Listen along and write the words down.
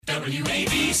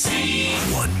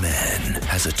WABC. One man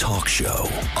has a talk show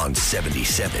on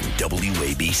 77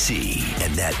 WABC,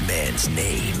 and that man's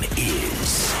name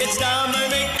is... It's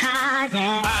Dominic Carter.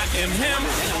 I am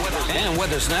him. And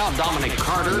with us now, Dominic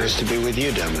Carter. Nice to be with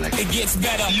you, Dominic. It gets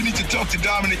better. You need to talk to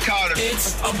Dominic Carter.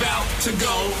 It's about to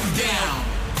go down.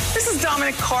 This is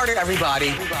Dominic Carter, everybody.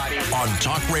 On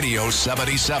Talk Radio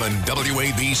 77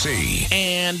 WABC.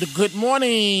 And good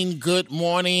morning,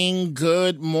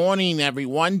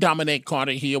 everyone. Dominic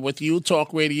Carter here with you,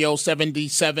 Talk Radio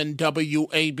 77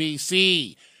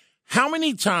 WABC. How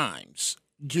many times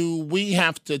do we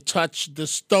have to touch the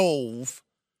stove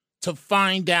to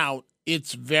find out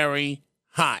it's very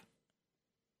hot?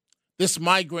 This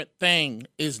migrant thing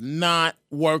is not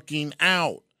working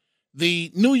out.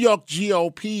 The New York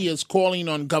GOP is calling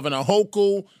on Governor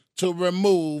Hochul to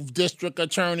remove District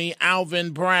Attorney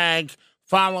Alvin Bragg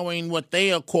following what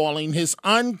they are calling his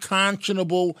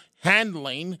unconscionable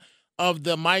handling of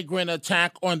the migrant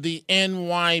attack on the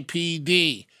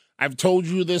NYPD. I've told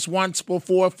you this once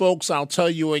before, folks. I'll tell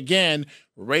you again.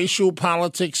 Racial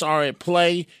politics are at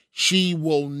play. She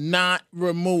will not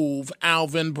remove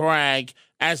Alvin Bragg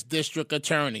as district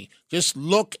attorney. Just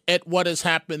look at what has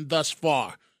happened thus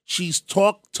far. She's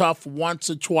talked tough once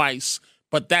or twice,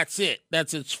 but that's it.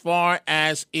 That's as far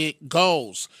as it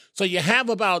goes. So you have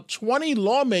about 20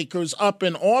 lawmakers up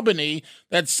in Albany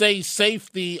that say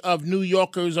safety of New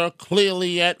Yorkers are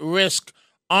clearly at risk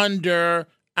under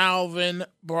Alvin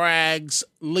Bragg's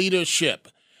leadership.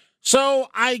 So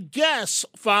I guess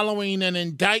following an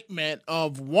indictment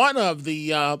of one of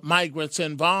the migrants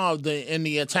involved in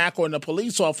the attack on the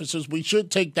police officers, we should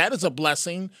take that as a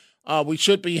blessing. We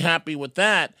should be happy with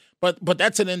that. But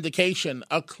that's an indication,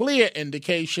 a clear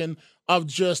indication of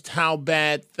just how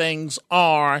bad things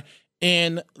are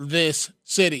in this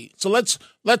city. So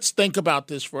let's think about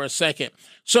this for a second.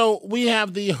 So we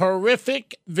have the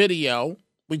horrific video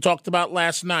we talked about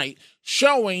last night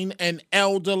showing an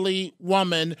elderly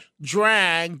woman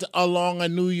dragged along a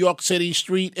New York City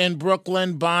street in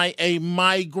Brooklyn by a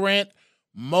migrant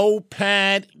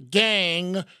moped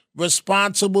gang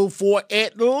responsible for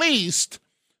at least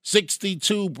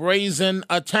 62 brazen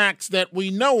attacks that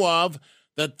we know of.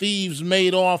 The thieves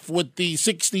made off with the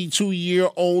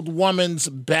 62-year-old woman's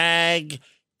bag,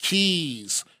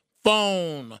 keys,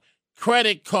 phone,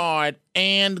 credit card,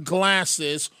 and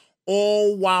glasses,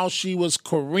 all while she was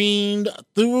careened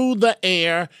through the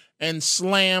air and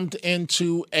slammed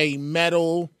into a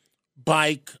metal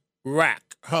bike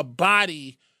rack. Her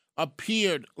body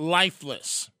appeared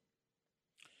lifeless.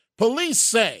 Police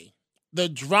say the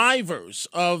drivers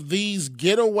of these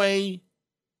getaway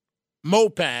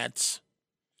mopeds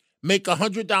make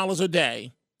 $100 a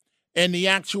day, and the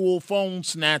actual phone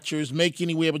snatchers make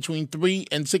anywhere between $300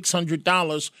 and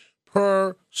 $600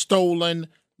 per stolen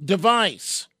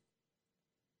device.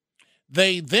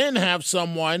 They then have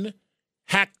someone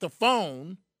hack the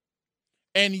phone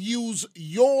and use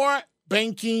your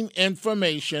banking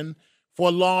information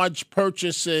for large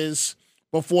purchases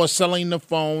before selling the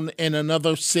phone in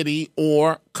another city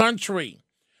or country.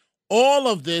 All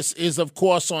of this is, of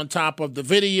course, on top of the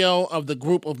video of the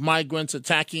group of migrants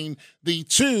attacking the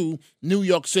two New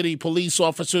York City police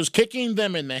officers, kicking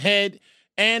them in the head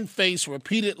and face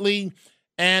repeatedly.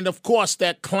 And, of course,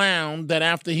 that clown that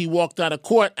after he walked out of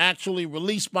court, actually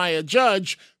released by a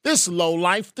judge, this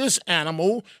lowlife, this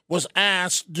animal, was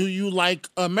asked, "Do you like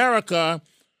America?"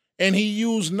 And he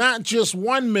used not just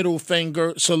one middle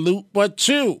finger salute, but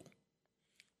two.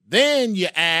 Then you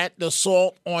add the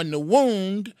salt on the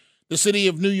wound. The city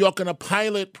of New York in a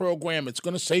pilot program. It's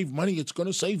going to save money. It's going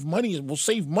to save money. It will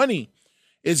save money.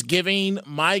 Is giving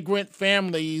migrant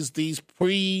families these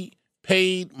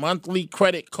prepaid monthly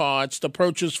credit cards to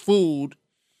purchase food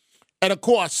at a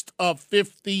cost of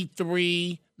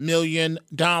 $53 million.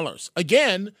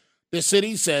 Again, the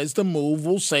city says the move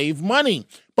will save money.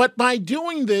 But by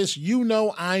doing this, you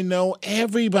know, I know,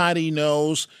 everybody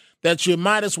knows that you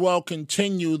might as well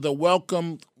continue the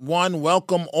welcome one,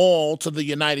 welcome all to the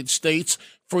United States.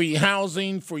 Free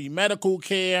housing, free medical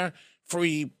care,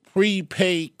 free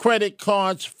prepaid credit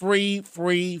cards, free.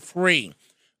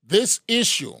 This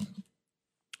issue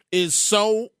is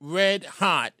so red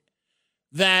hot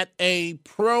that a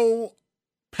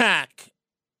pro-PAC,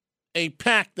 a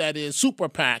PAC that is, super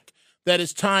PAC, that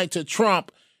is tied to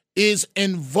Trump, is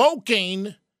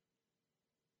invoking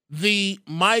the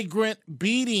migrant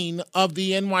beating of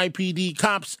the NYPD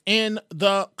cops in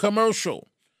the commercial.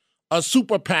 A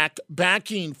super PAC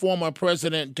backing former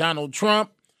President Donald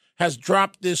Trump has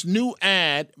dropped this new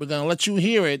ad. We're going to let you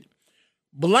hear it,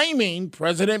 blaming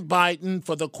President Biden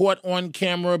for the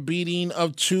caught-on-camera beating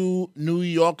of two New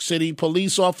York City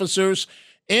police officers.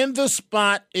 In the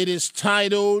spot, it is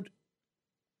titled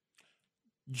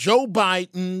Joe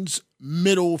Biden's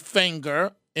Middle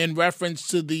Finger, in reference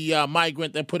to the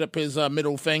migrant that put up his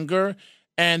middle finger.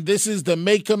 And this is the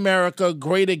Make America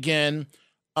Great Again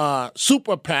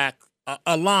super PAC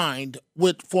aligned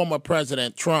with former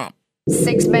President Trump.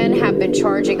 6 men have been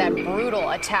charging that brutal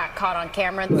attack caught on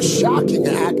camera. A shocking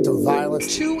act of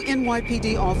violence. 2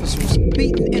 NYPD officers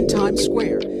beaten in Times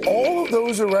Square. All of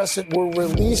those arrested were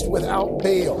released without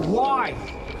bail. Why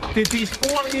did these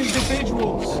 4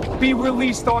 individuals be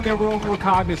released on their own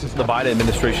recognizance? The Biden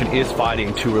administration is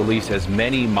fighting to release as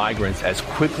many migrants as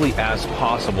quickly as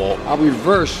possible. I'll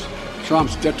reverse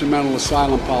Trump's detrimental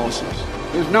asylum policies.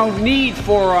 There's no need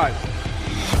for us.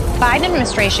 Biden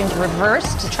administration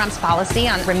reversed Trump's policy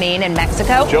on remain in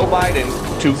Mexico. Joe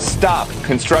Biden to stop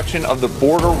construction of the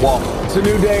border wall. It's a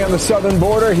new day on the southern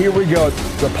border. Here we go.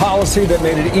 The policy that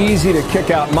made it easy to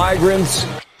kick out migrants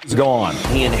is gone.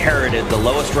 He inherited the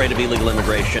lowest rate of illegal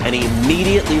immigration, and he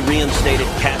immediately reinstated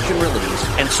catch and release.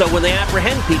 And so when they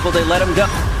apprehend people, they let them go.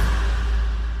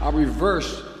 I'll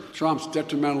reverse Trump's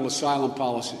detrimental asylum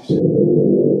policies.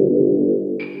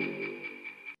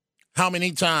 How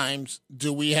many times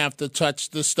do we have to touch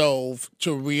the stove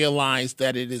to realize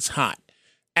that it is hot?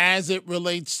 As it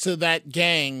relates to that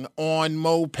gang on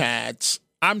mopeds,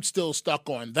 I'm still stuck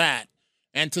on that.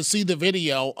 And to see the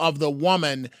video of the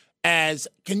woman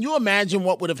can you imagine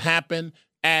what would have happened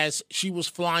as she was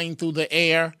flying through the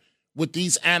air with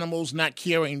these animals not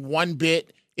caring one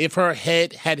bit if her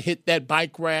head had hit that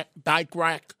bike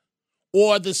rack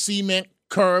or the cement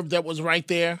curb that was right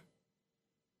there?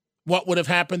 What would have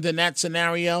happened in that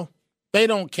scenario? They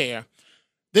don't care.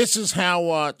 This is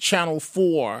how Channel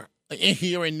 4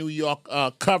 here in New York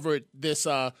covered this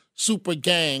super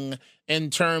gang in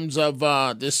terms of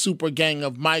this super gang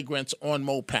of migrants on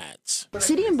mopeds.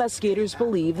 City investigators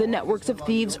believe the networks of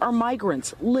thieves are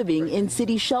migrants living in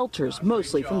city shelters,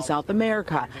 mostly from South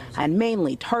America, and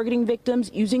mainly targeting victims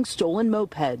using stolen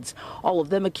mopeds. All of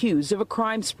them accused of a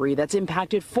crime spree that's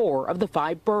impacted 4 of the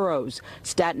 5 boroughs.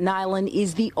 Staten Island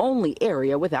is the only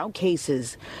area without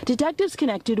cases. Detectives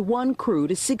connected one crew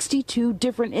to 62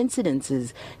 different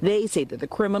incidences. They say that the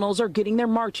criminals are getting their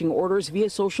marching orders via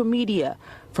social media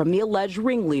from the alleged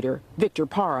ringleader, Victor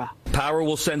Parra. Parra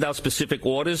will send out specific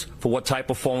orders for what type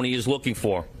of phone he is looking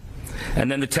for.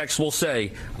 And then the text will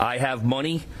say, I have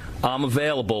money, I'm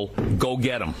available, go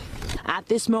get him. At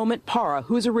this moment, Parra,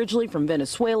 who's originally from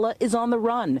Venezuela, is on the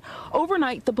run.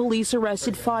 Overnight, the police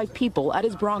arrested 5 people at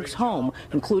his Bronx home,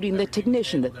 including the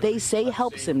technician that they say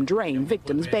helps him drain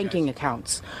victims' banking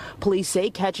accounts. Police say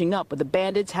catching up with the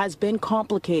bandits has been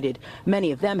complicated.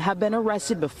 Many of them have been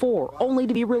arrested before, only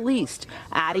to be released.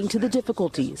 Adding to the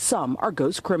difficulty, some are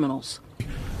ghost criminals.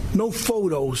 No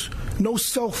photos, no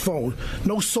cell phone,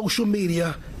 no social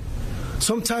media.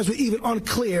 Sometimes we're even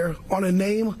unclear on a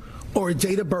name or a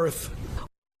date of birth.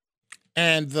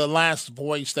 And the last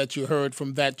voice that you heard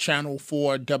from that Channel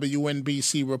 4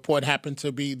 WNBC report happened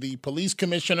to be the police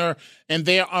commissioner. And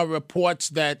there are reports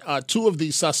that 2 of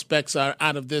these suspects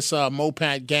out of this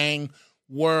moped gang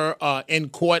were in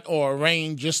court or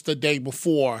arraigned just the day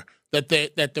before that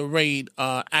the raid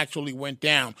actually went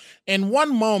down. In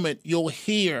one moment, you'll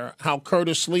hear how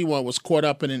Curtis Lewa was caught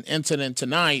up in an incident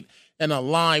tonight in a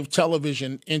live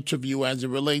television interview as it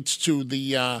relates to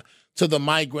the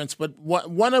migrants. But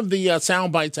one of the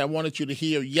sound bites I wanted you to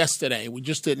hear yesterday, we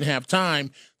just didn't have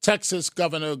time, Texas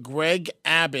Governor Greg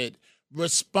Abbott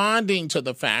responding to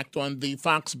the fact on the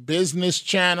Fox Business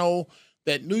Channel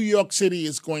that New York City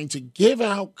is going to give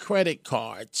out credit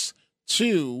cards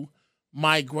to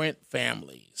migrant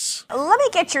families. Let me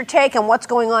get your take on what's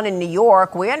going on in New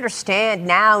York. We understand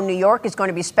now New York is going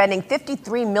to be spending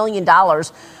 $53 million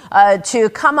to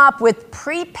come up with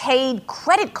prepaid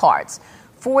credit cards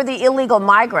for the illegal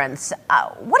migrants.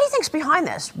 What do you think's behind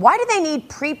this? Why do they need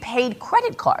prepaid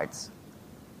credit cards?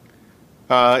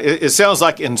 It sounds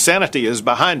like insanity is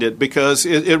behind it because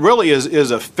it really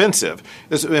is offensive.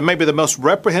 It may be the most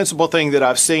reprehensible thing that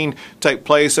I've seen take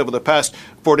place over the past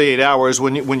 48 hours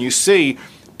when you see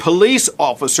police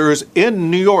officers in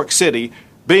New York City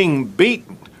being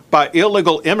beaten by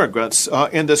illegal immigrants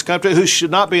in this country who should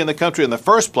not be in the country in the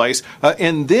first place.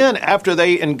 And then after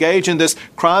they engage in this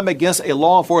crime against a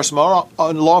law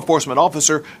enforcement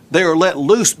officer, they are let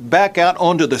loose back out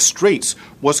onto the streets.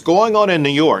 What's going on in New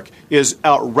York is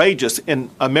outrageous, and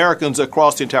Americans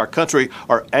across the entire country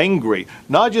are angry,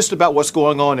 not just about what's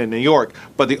going on in New York,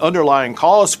 but the underlying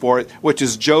cause for it, which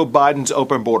is Joe Biden's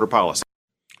open border policy.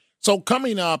 So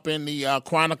coming up in the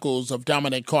Chronicles of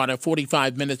Dominic Carter,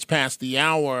 45 minutes past the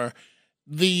hour,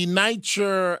 the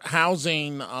NYCHA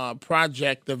housing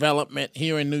project development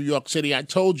here in New York City. I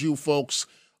told you folks,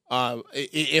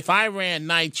 if I ran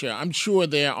NYCHA, I'm sure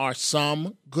there are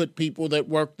some good people that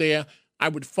work there. I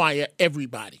would fire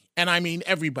everybody, and I mean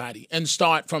everybody, and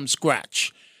start from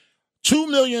scratch. $2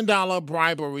 million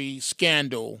bribery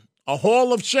scandal, a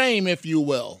hall of shame, if you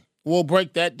will. We'll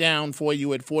break that down for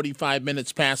you at 45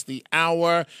 minutes past the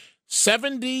hour.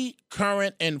 70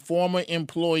 current and former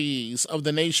employees of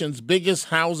the nation's biggest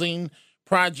housing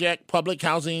project, public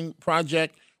housing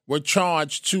project, were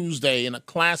charged Tuesday in a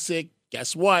classic,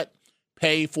 guess what,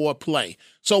 pay for play.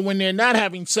 So when they're not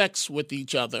having sex with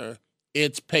each other,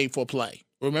 it's pay for play.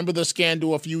 Remember the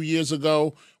scandal a few years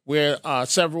ago where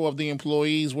several of the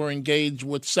employees were engaged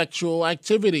with sexual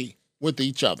activity with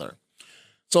each other?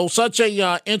 So such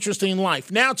a interesting life.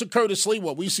 Now to Curtis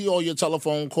Lewa. We see all your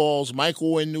telephone calls.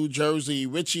 Michael in New Jersey,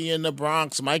 Richie in the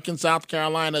Bronx, Mike in South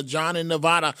Carolina, John in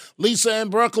Nevada, Lisa in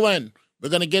Brooklyn. We're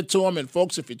going to get to them. And,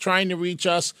 folks, if you're trying to reach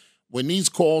us, when these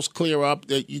calls clear up,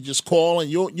 you just call and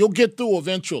you'll get through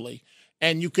eventually.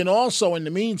 And you can also, in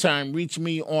the meantime, reach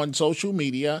me on social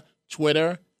media,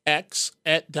 Twitter, X,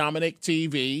 at Dominic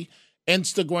TV,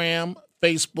 Instagram,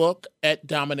 Facebook, at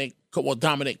Dominic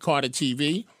Carter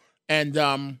TV. And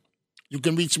you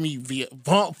can reach me via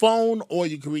phone, or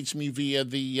you can reach me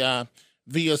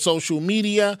via social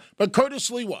media. But Curtis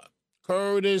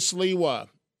Lewa,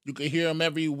 you can hear him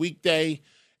every weekday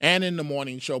and in the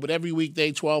morning show. But every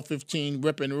weekday, 12:15,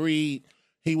 Rip and Read.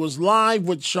 He was live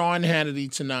with Sean Hannity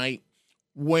tonight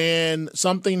when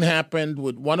something happened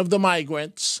with one of the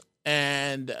migrants,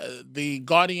 and the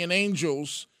guardian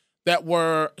angels that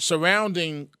were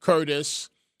surrounding Curtis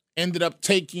ended up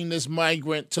taking this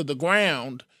migrant to the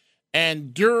ground.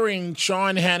 And during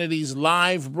Sean Hannity's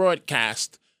live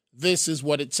broadcast, this is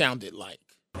what it sounded like.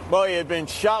 Well, he had been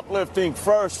shoplifting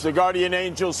first. The guardian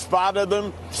angels spotted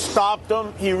him, stopped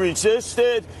him. He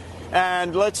resisted.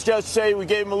 And let's just say we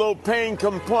gave him a little pain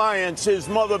compliance. His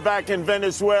mother back in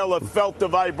Venezuela felt the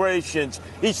vibrations.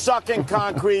 He's sucking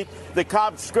concrete. The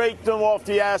cops scraped him off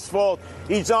the asphalt.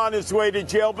 He's on his way to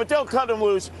jail, but they'll cut him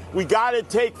loose. We got to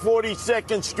take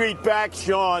 42nd Street back,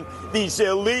 Sean. These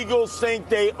illegals think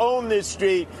they own this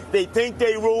street. They think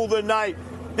they rule the night.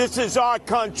 This is our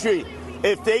country.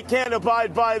 If they can't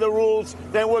abide by the rules,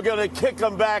 then we're going to kick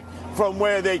them back from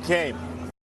where they came.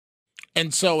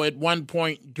 And so at one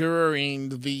point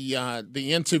during the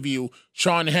interview,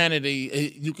 Sean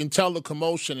Hannity, you can tell the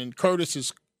commotion, and Curtis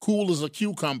is cool as a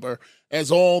cucumber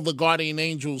as all the guardian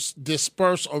angels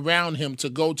disperse around him to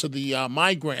go to the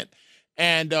migrant.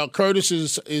 And Curtis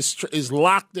is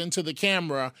locked into the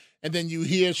camera, and then you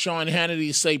hear Sean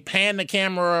Hannity say, "Pan the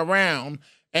camera around."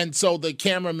 And so the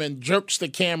cameraman jerks the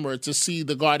camera to see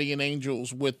the guardian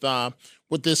angels with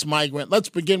this migrant. Let's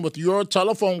begin with your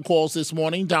telephone calls this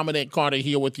morning. Dominic Carter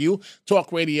here with you.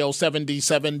 Talk Radio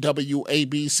 77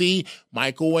 WABC.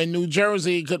 Michael in New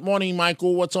Jersey. Good morning,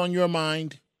 Michael. What's on your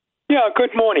mind? Yeah,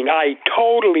 good morning. I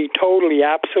totally,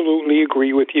 absolutely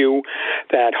agree with you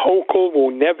that Hochul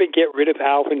will never get rid of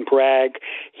Alvin Bragg.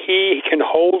 He can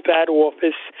hold that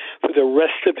office for the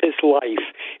rest of his life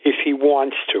if he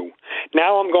wants to.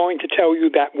 Now I'm going to tell you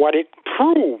that what it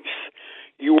proves,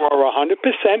 you are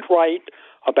 100% right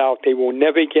about they will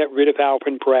never get rid of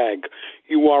Alvin Bragg.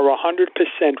 You are 100%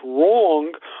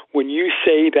 wrong when you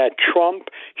say that Trump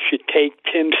should take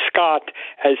Tim Scott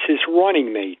as his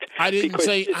running mate. I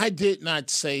did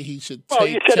not say he should take Tim Scott. Well,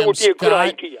 you said it would be a good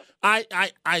idea.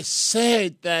 I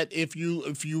said that if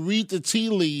you read the tea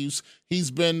leaves, he's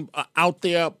been out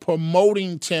there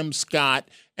promoting Tim Scott,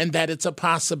 and that it's a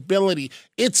possibility.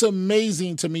 It's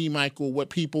amazing to me, Michael,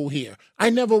 what people hear. I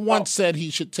never once said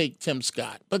he should take Tim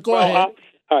Scott, but go ahead.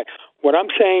 All right. What I'm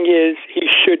saying is he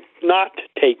should not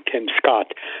take Tim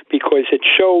Scott because it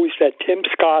shows that Tim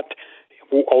Scott,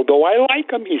 although I like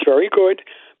him, he's very good,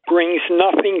 brings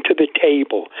nothing to the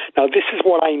table. Now, this is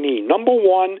what I mean. Number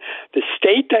one, the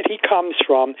state that he comes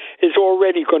from is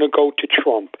already going to go to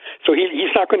Trump, so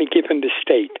he's not going to give him the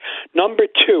state. Number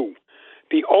two,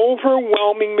 the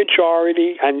overwhelming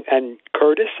majority, and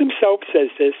Curtis himself says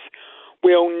this,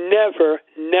 will never,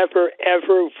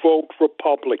 ever vote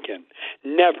Republican.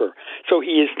 Never. So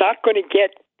he is not going to get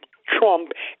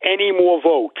Trump any more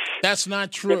votes. That's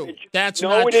not true. That's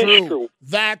not true.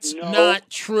 That's not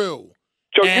true.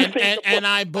 So and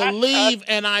I believe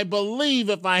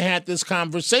if I had this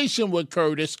conversation with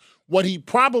Curtis, what he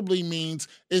probably means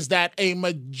is that a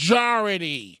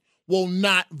majority will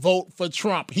not vote for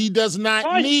Trump. He does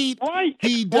not need.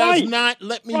 He does not.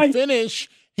 Let me finish.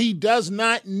 He does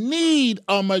not need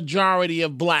a majority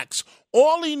of blacks.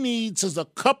 All he needs is a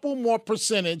couple more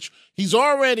percentage. He's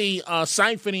already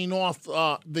siphoning off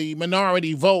the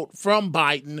minority vote from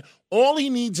Biden. All he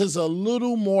needs is a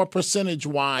little more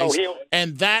percentage-wise,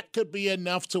 and that could be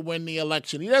enough to win the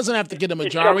election. He doesn't have to get a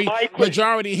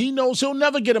majority. He knows he'll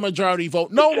never get a majority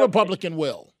vote. No Republican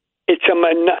will. It's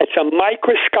a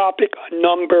microscopic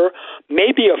number,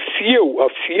 maybe a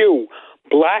few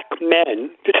black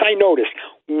men, this I noticed,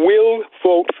 will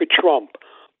vote for Trump.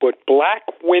 But black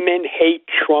women hate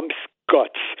Trump's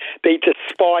guts. They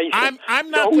despise him.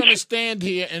 I'm not going to stand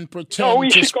here and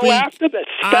pretend to speak. Go after the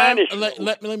Spanish.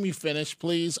 Let me finish,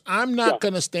 please. I'm not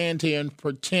going to stand here and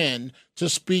pretend to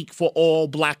speak for all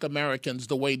black Americans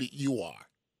the way that you are.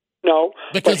 No,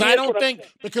 because I don't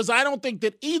think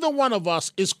that either one of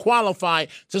us is qualified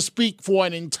to speak for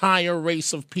an entire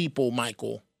race of people,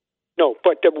 Michael. No,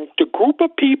 but the group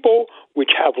of people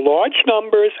which have large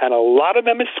numbers, and a lot of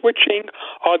them are switching,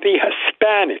 are the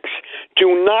Hispanics.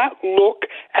 Do not look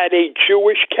at a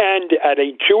Jewish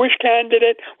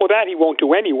candidate. Well, that he won't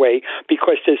do anyway,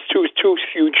 because there's too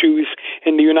few Jews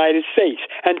in the United States.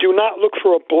 And do not look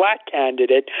for a black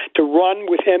candidate to run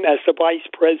with him as the vice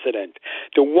president.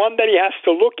 The one that he has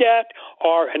to look at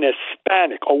are an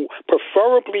Hispanic,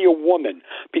 preferably a woman,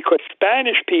 because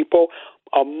Spanish people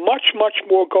are much, much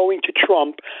more going to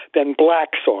Trump than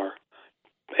blacks are.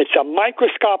 It's a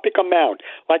microscopic amount.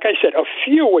 Like I said, a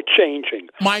few are changing.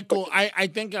 Michael, I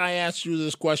think I asked you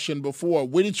this question before.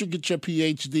 Where did you get your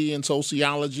PhD in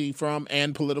sociology from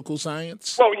and political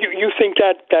science? Well, you think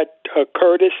that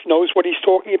Curtis knows what he's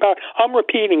talking about? I'm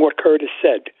repeating what Curtis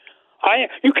said.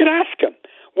 You could ask him.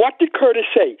 What did Curtis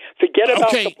say? Forget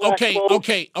about the black vote.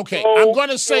 Okay. I'm going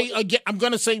to say again. I'm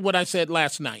going to say what I said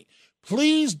last night.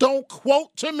 Please don't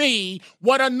quote to me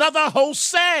what another host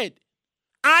said.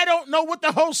 I don't know what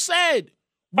the host said.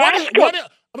 Ask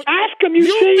him.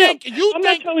 You think?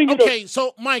 Okay,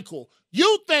 so Michael,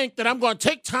 you think that I'm going to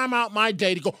take time out my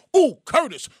day to go, "Ooh,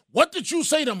 Curtis, what did you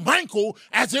say to Michael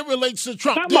as it relates to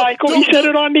Trump?" Not Michael. He said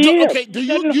it on the air. Okay, do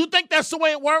you think that's the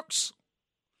way it works?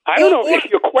 I don't know if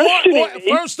you're questioning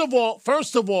me.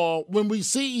 First of all, when we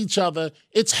see each other,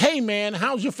 it's, "Hey, man,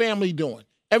 how's your family doing?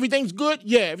 Everything's good?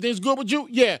 Yeah. Everything's good with you?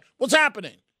 Yeah. What's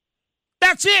happening?"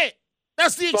 That's it.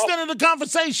 That's the extent of the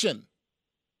conversation.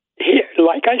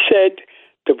 Like I said,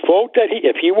 the vote that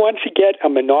if he wants to get a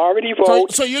minority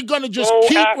vote. So you're going to just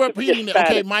keep repeating it.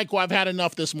 Okay, Michael, I've had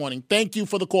enough this morning. Thank you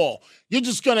for the call. You're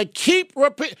just going to keep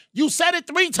repeating. You said it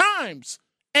 3 times.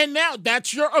 And now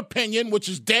that's your opinion, which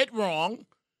is dead wrong.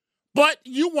 But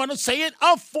you want to say it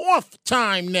a 4th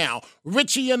time now.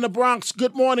 Richie in the Bronx,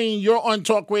 good morning. You're on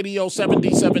Talk Radio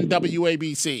 77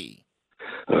 WABC.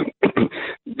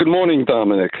 Good morning,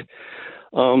 Dominic.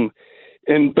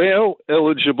 In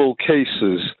bail-eligible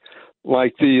cases,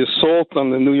 like the assault on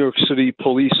the New York City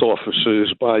police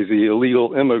officers by the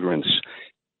illegal immigrants,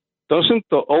 doesn't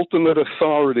the ultimate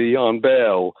authority on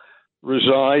bail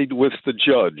reside with the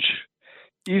judge?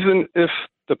 Even if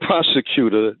the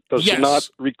prosecutor does not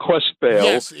request bail,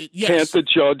 can't the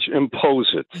judge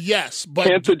impose it? Yes, but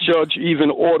can't the judge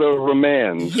even order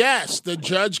remand? Yes, the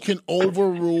judge can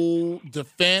overrule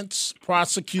defense,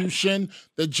 prosecution.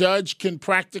 The judge can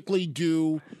practically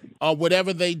do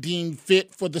whatever they deem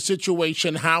fit for the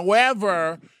situation.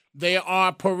 However, there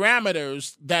are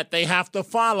parameters that they have to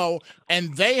follow,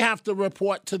 and they have to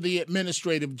report to the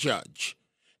administrative judge.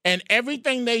 And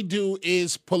everything they do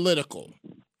is political.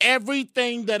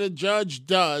 Everything that a judge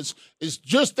does is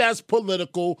just as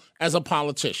political as a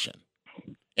politician.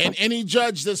 And any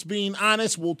judge that's being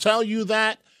honest will tell you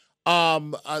that.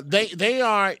 They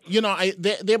are,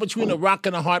 they're between a rock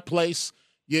and a hard place.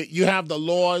 You have the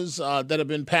laws that have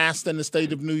been passed in the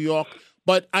state of New York,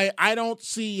 but I don't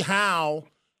see how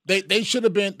they should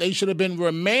have been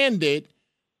remanded.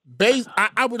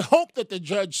 I would hope that the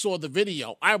judge saw the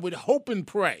video. I would hope and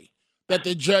pray that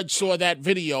the judge saw that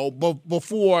video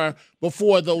before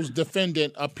those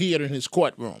defendants appeared in his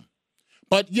courtroom.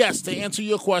 But yes, to answer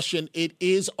your question, it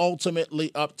is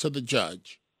ultimately up to the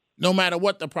judge, no matter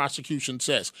what the prosecution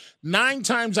says. 9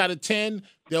 times out of 10,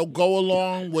 they'll go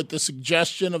along with the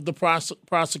suggestion of the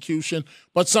prosecution,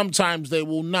 but sometimes they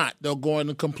will not. They'll go in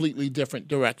a completely different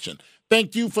direction.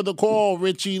 Thank you for the call,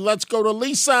 Richie. Let's go to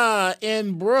Lisa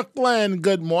in Brooklyn.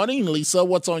 Good morning, Lisa.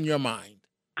 What's on your mind?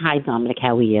 Hi, Dominic.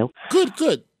 How are you?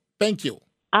 Good. Thank you.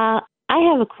 I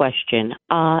have a question.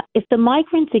 If the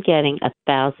migrants are getting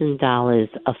 $1,000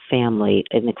 a family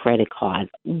in the credit card,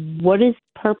 what is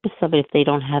the purpose of it if they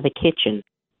don't have a kitchen,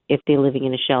 if they're living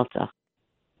in a shelter?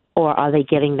 Or are they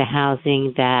getting the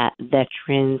housing that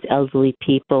veterans, elderly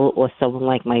people, or someone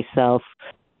like myself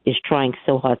is trying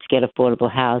so hard to get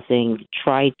affordable housing,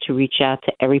 tried to reach out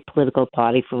to every political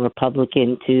party from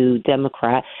Republican to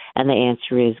Democrat, and the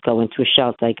answer is go into a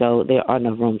shelter. I go, there are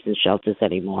no rooms in shelters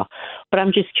anymore. But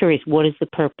I'm just curious, what is the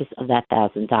purpose of that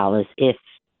 $1,000? If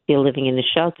you're living in a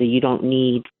shelter, you don't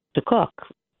need to cook.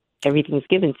 Everything's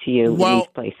given to you in these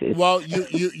places. Well,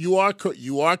 you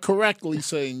are correct,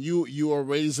 Lisa, and you are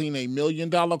raising $1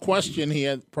 million question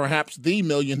here, perhaps the $1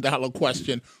 million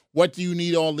question. What do you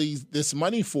need all this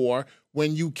money for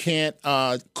when you can't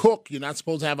cook? You're not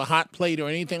supposed to have a hot plate or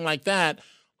anything like that.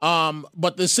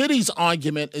 But the city's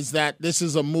argument is that this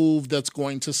is a move that's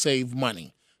going to save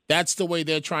money. That's the way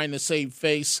they're trying to save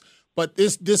face. But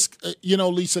this,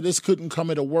 Lisa, this couldn't come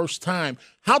at a worse time.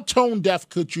 How tone deaf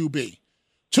could you be?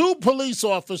 2 police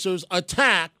officers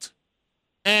attacked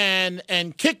and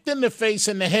kicked in the face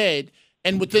and the head.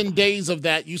 And within days of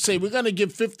that, you say, we're going to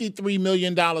give $53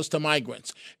 million to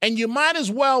migrants. And you might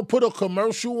as well put a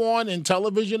commercial on in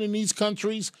television in these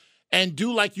countries and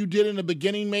do like you did in the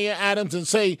beginning, Mayor Adams, and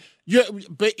say,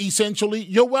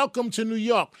 you're welcome to New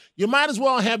York. You might as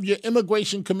well have your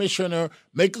immigration commissioner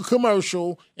make a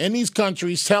commercial in these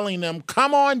countries telling them,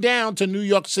 come on down to New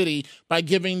York City by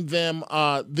giving them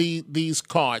these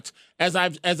cards. As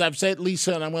I've said,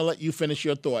 Lisa, and I'm going to let you finish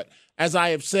your thought. As I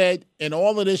have said, in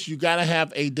all of this, you got to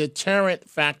have a deterrent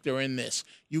factor in this.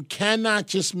 You cannot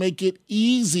just make it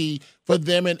easy for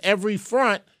them on every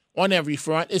front,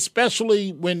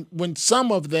 especially when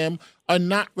some of them are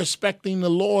not respecting the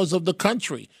laws of the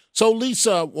country. So,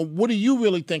 Lisa, what do you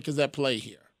really think is at play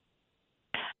here?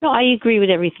 No, I agree with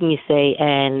everything you say,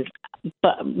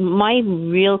 but my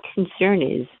real concern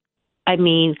is,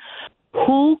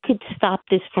 who could stop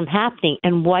this from happening,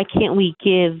 and why can't we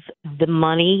give the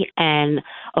money and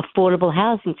affordable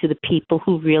housing to the people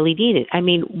who really need it?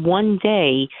 One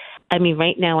day,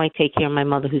 right now I take care of my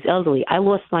mother who's elderly. I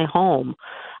lost my home.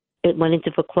 It went into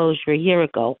foreclosure a year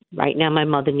ago. Right now my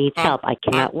mother needs help. I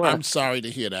cannot work. I'm sorry to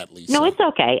hear that, Lisa. No, it's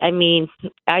okay.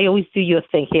 I always do your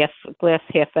thing, half glass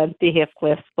half empty, half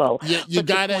glass full.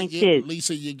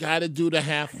 Lisa, you gotta do the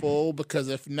half full, because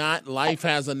if not, life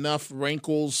has enough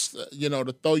wrinkles,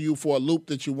 to throw you for a loop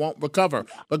that you won't recover.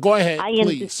 But go ahead, please. I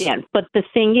understand. But the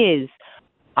thing is,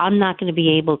 I'm not going to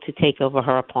be able to take over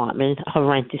her apartment. Her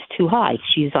rent is too high.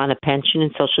 She's on a pension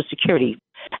and Social Security.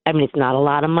 It's not a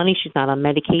lot of money. She's not on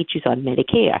Medicaid. She's on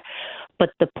Medicare.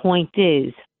 But the point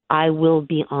is, I will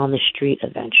be on the street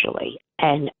eventually.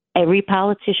 And every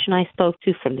politician I spoke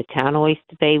to from the town of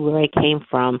Oyster Bay, where I came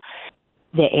from,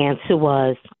 the answer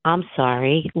was, I'm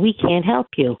sorry, we can't help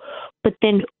you. But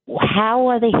then how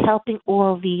are they helping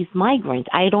all these migrants?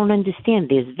 I don't understand.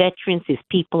 There's veterans, there's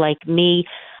people like me.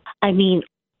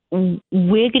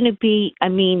 We're going to be,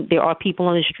 there are people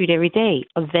on the street every day.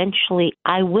 Eventually,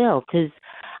 I will, because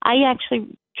I actually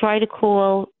try to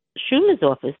call Schumer's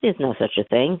office. There's no such a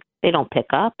thing. They don't pick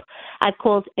up. I've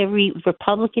called every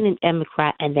Republican and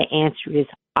Democrat, and the answer is,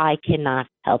 I cannot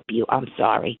help you. I'm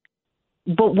sorry.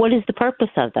 But what is the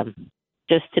purpose of them?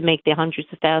 Just to make their hundreds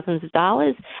of thousands of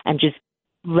dollars and just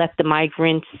let the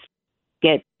migrants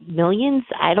get millions?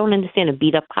 I don't understand. And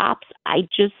beat up cops?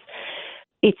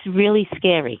 It's really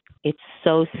scary. It's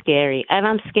so scary. And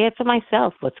I'm scared for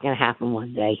myself what's going to happen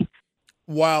one day.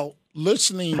 While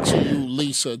listening to you,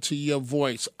 Lisa, to your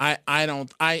voice, I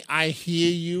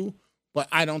hear you, but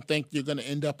I don't think you're going to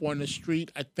end up on the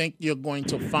street. I think you're going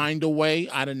to find a way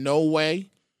out of no way.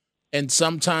 And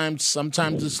sometimes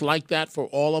it's like that for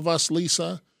all of us,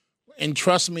 Lisa. And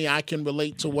trust me, I can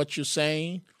relate to what you're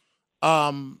saying.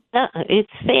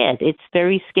 It's sad. It's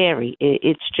very scary.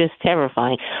 It's just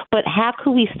terrifying. But how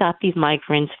could we stop these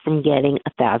migrants from getting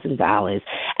 $1,000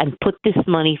 and put this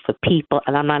money for people?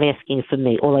 And I'm not asking for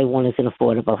me. All I want is an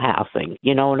affordable housing.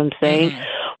 You know what I'm saying? Mm-hmm.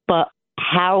 But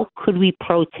how could we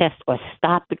protest or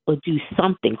stop it or do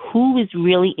something? Who is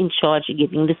really in charge of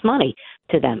giving this money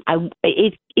to them?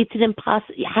 It's an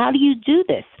impossible. How do you do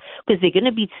this? Because they're going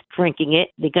to be drinking it,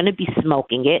 they're going to be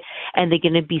smoking it, and they're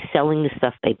going to be selling the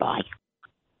stuff they buy.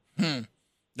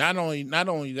 Not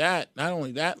only that,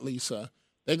 Lisa,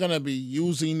 they're going to be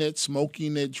using it,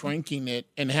 smoking it, drinking it,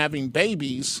 and having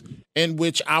babies, in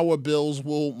which our bills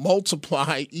will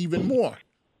multiply even more.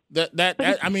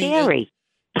 Scary.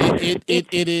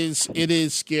 It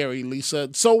is scary, Lisa.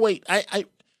 So wait, I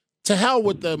to hell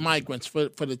with the migrants for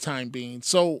the time being.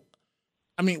 So,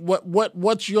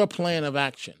 what's your plan of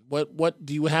action? What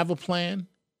do you have a plan?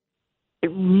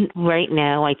 Right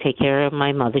now, I take care of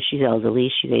my mother. She's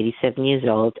elderly. She's 87 years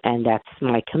old, and that's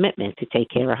my commitment, to take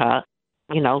care of her.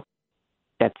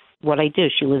 That's what I do.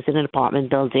 She lives in an apartment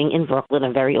building in Brooklyn,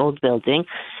 a very old building.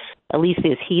 At least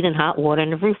there's heat and hot water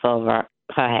and a roof over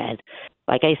her head.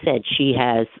 like I said, she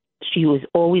was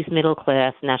always middle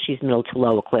class. Now she's middle to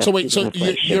lower class. So wait, so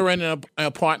you're in an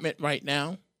apartment right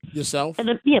now yourself?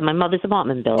 Yeah, my mother's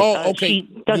apartment building. Oh, okay.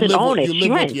 She doesn't own it. You She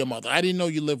live rents. with your mother. I didn't know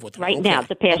you live with her. Right now,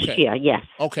 the past year, yes.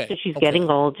 Okay. So she's getting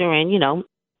older, and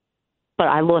but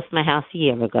I lost my house a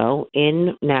year ago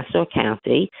in Nassau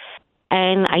County,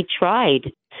 and I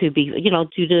tried to be,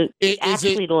 due to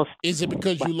Is it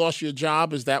because you lost your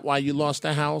job? Is that why you lost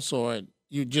the house, or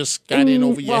you just got in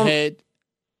over your head?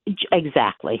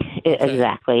 Exactly.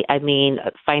 Exactly. I mean,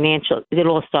 financial. It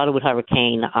all started with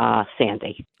Hurricane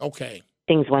Sandy. Okay.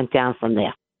 Things went down from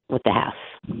there with the house.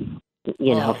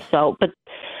 So, but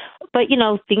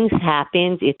things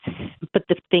happened. But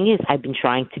the thing is, I've been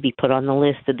trying to be put on the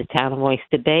list of the town of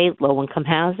Oyster Bay low-income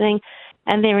housing,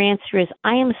 and their answer is,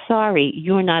 I am sorry,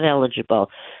 you're not eligible.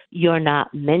 You're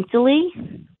not mentally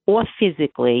or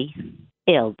physically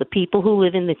ill. The people who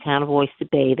live in the town of Oyster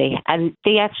Bay,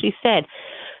 they actually said,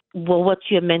 well, what's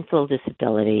your mental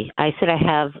disability? I said, I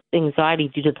have anxiety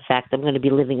due to the fact I'm going to be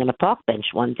living on a park bench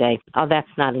one day. Oh, that's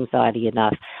not anxiety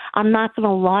enough. I'm not going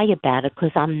to lie about it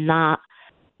because I'm not,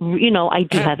 I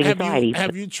do have anxiety.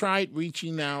 Have you tried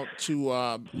reaching out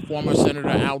to former Senator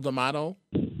Al D'Amato?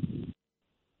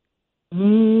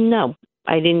 No,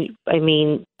 I didn't. I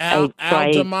mean, Al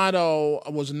D'Amato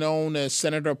was known as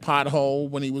Senator Pothole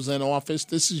when he was in office.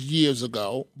 This is years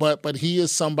ago, but he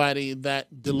is somebody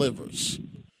that delivers.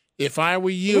 If I were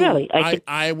you, really?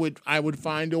 I would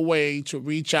find a way to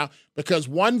reach out, because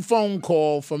one phone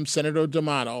call from Senator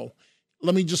D'Amato.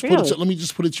 Let me just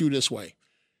put it to you this way: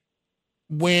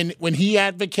 when he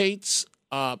advocates,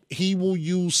 he will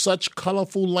use such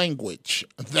colorful language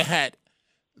that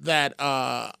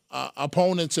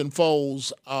opponents and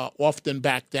foes often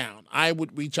back down. I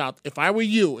would reach out. If I were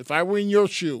you, if I were in your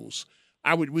shoes,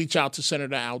 I would reach out to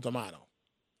Senator Al D'Amato.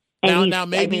 Now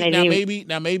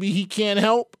maybe he can't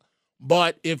help,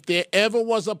 but if there ever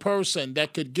was a person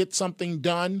that could get something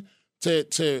done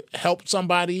to help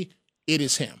somebody, it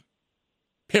is him.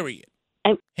 Period.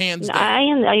 Hands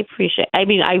down. I appreciate. I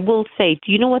mean, I will say,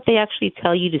 do you know what they actually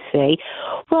tell you to say?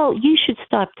 Well, you should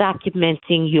start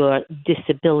documenting your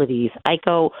disabilities. I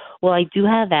go, well, I do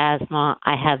have asthma.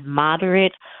 I have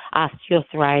moderate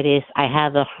osteoarthritis. I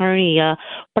have a hernia,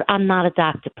 but I'm not a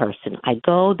doctor person. I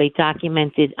go, they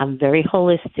document it. I'm very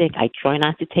holistic. I try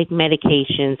not to take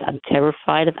medications. I'm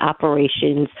terrified of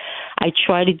operations. I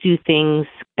try to do things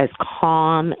as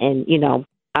calm and,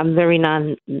 I'm very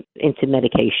non into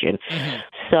medication. Mm-hmm.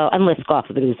 So unless, God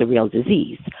forbid, it was a real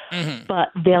disease. Mm-hmm. But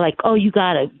they're like, oh, you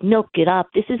got to milk it up.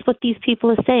 This is what these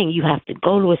people are saying. You have to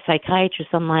go to a psychiatrist.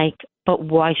 I'm like, but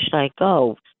why should I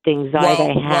go? The anxiety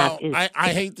I have is... I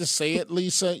hate to say it,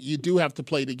 Lisa, you do have to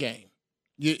play the game.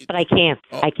 But I can't.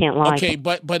 I can't lie. Okay,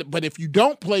 but if you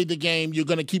don't play the game, you're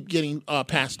going to keep getting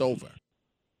passed over.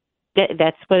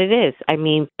 That's what it is. I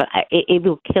mean, but it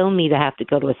will kill me to have to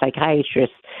go to a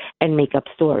psychiatrist and make up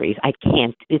stories. I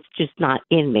can't. It's just not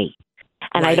in me.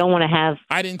 And right. I don't want to have...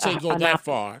 I didn't say go that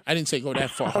far.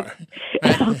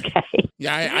 Okay.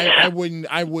 Yeah, I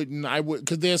wouldn't,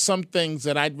 because there's some things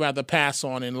that I'd rather pass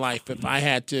on in life if I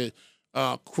had to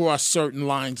cross certain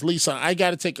lines. Lisa, I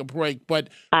got to take a break, but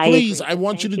please, I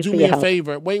want you to do me a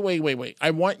favor. Wait.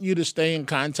 I want you to stay in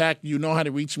contact. You know how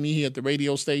to reach me here at the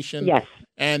radio station. Yes.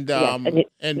 And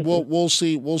we'll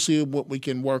see what we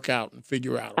can work out and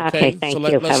figure out. Okay, thank so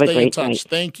you. let's Have stay in touch. Night.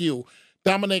 Thank you.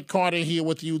 Dominic Carter here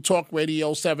with you, Talk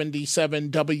Radio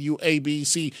 77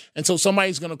 WABC. And so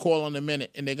somebody's going to call in a minute,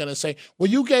 and they're going to say, well,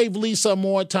 you gave Lisa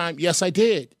more time. Yes, I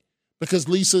did, because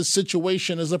Lisa's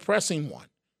situation is a pressing one.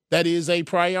 That is a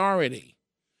priority.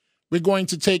 We're going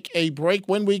to take a break.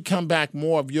 When we come back,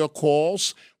 more of your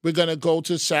calls. We're going to go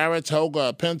to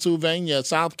Saratoga, Pennsylvania,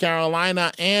 South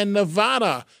Carolina, and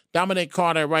Nevada. Dominic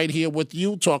Carter right here with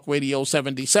you, Talk Radio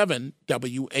 77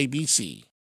 WABC.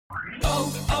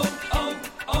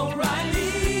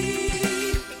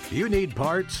 O'Reilly. You need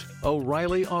parts?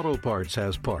 O'Reilly Auto Parts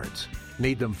has parts.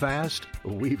 Need them fast?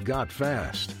 We've got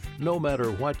fast. No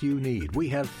matter what you need, we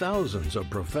have thousands of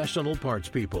professional parts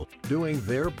people doing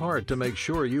their part to make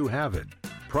sure you have it.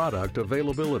 Product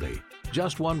availability.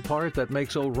 Just one part that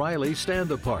makes O'Reilly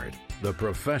stand apart. The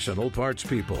professional parts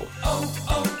people.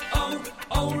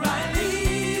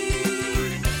 O'Reilly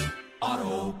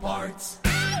Auto Parts.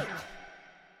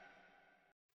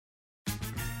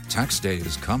 Tax day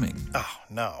is coming. Oh,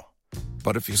 no.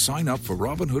 But if you sign up for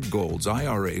Robinhood Gold's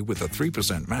IRA with a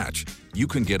 3% match, you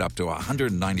can get up to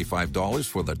 $195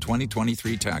 for the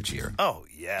 2023 tax year. Oh,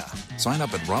 yeah. Sign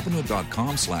up at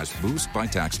Robinhood.com/boost by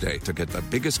tax day to get the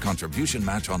biggest contribution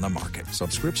match on the market.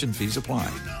 Subscription fees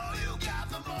apply.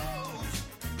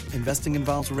 Investing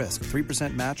involves risk.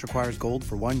 3% match requires gold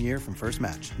for 1 year from first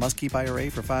match. Must keep IRA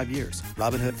for 5 years.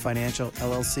 Robinhood Financial,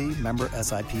 LLC, member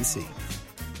SIPC.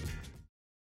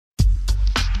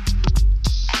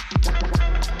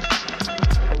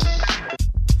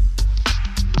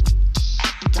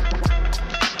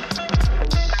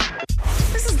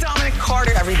 This is Dominic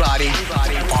Carter, everybody.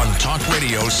 On Talk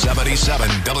Radio 77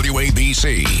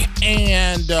 WABC.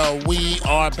 And we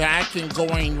are back and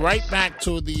going right back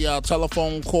to the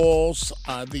telephone calls,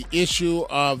 the issue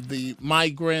of the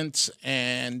migrants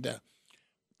and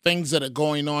things that are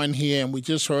going on here. And we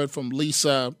just heard from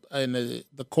Lisa, and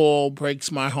the call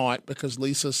breaks my heart because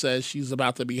Lisa says she's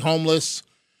about to be homeless.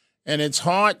 And it's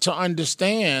hard to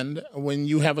understand when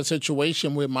you have a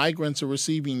situation where migrants are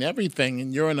receiving everything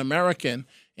and you're an American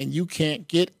and you can't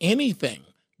get anything.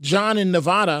 John in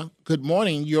Nevada, good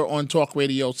morning. You're on Talk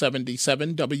Radio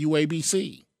 77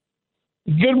 WABC.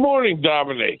 Good morning,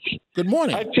 Dominic. Good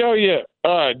morning. I tell you,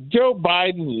 Joe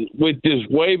Biden, with this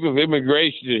wave of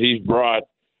immigration that he's brought,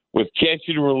 with catch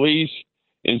and release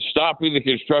and stopping the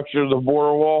construction of the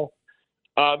border wall,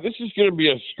 this is going to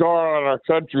be a scar on our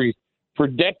country for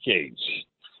decades.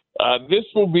 This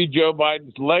will be Joe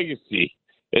Biden's legacy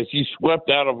as he's swept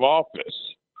out of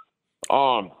office.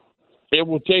 It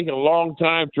will take a long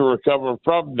time to recover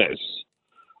from this.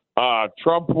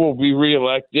 Trump will be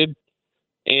reelected,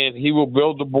 and he will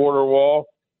build the border wall,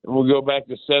 and we'll go back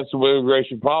to sensible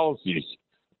immigration policies.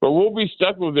 But we'll be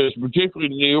stuck with this,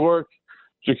 particularly in New York,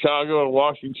 Chicago, and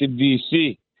Washington,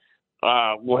 D.C.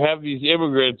 We'll have these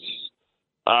immigrants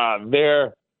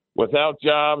there without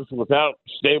jobs, without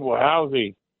stable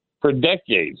housing for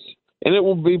decades, and it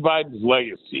will be Biden's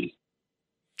legacy.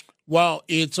 Well,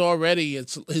 it's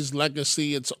his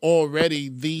legacy. It's already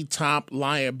the top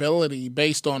liability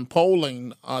based on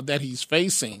polling that he's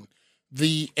facing,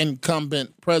 the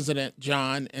incumbent president,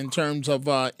 John, in terms of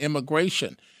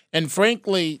immigration. And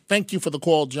frankly, thank you for the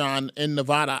call, John, in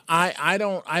Nevada. I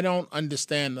don't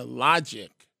understand the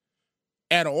logic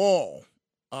at all.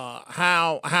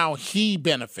 How he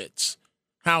benefits.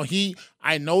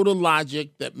 I know the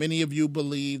logic that many of you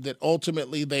believe that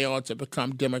ultimately they are to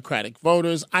become Democratic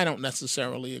voters. I don't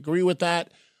necessarily agree with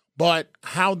that. But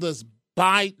how does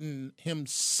Biden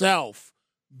himself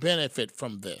benefit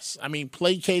from this? I mean,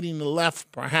 placating the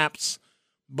left, perhaps,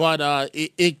 but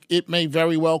it may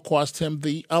very well cost him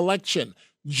the election.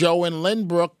 Joe in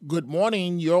Lynbrook, good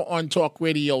morning. You're on Talk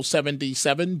Radio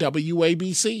 77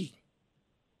 WABC.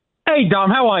 Hey, Dom,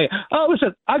 how are you?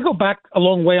 Listen, I go back a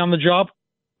long way on the job.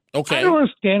 Okay. I don't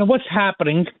understand what's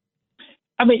happening.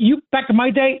 I mean, back in my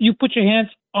day, you put your hands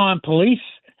on police,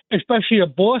 especially a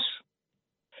boss.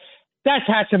 That's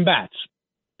hats and bats.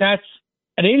 That's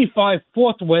an 85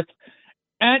 forthwith.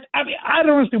 And I mean, I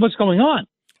don't understand what's going on.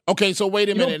 Okay, so wait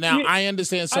a minute now. I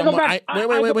understand some.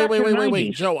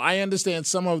 Wait, Joe. I understand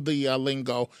some of the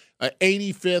lingo.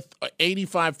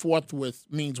 85 forthwith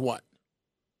means what?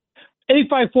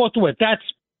 85 forthwith. That's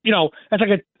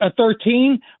like a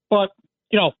 13, but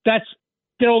that's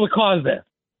get all the cars there.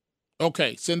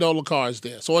 Okay, send all the cars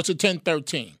there. So it's a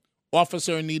 1013.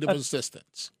 Officer in need of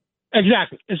assistance.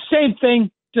 Exactly. The same thing,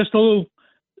 just a little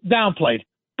downplayed.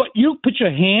 But you put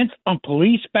your hands on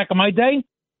police back in my day,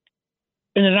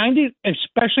 in the 90s,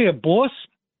 especially a boss.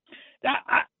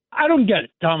 I don't get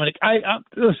it, Dominic.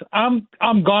 Listen,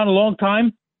 I'm gone a long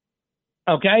time.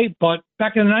 Okay, but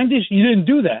back in the 90s, you didn't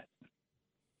do that.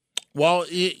 Well,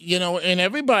 in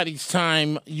everybody's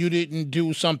time, you didn't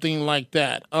do something like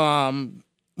that.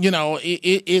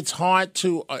 It's hard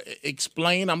to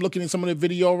explain. I'm looking at some of the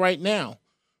video right now,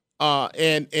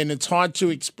 and it's hard to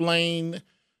explain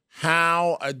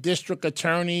how a district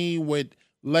attorney would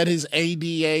let his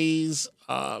ADAs,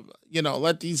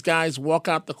 let these guys walk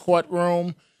out the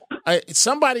courtroom.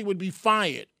 Somebody would be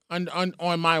fired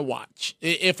on my watch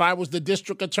if I was the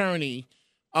district attorney.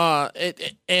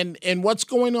 And what's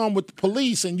going on with the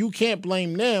police, and you can't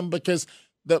blame them because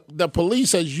the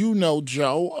police, as you know,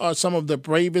 Joe, are some of the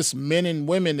bravest men and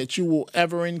women that you will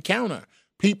ever encounter.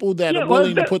 People that are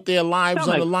willing to put their lives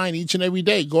on the line each and every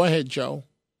day. Go ahead, Joe.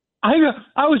 I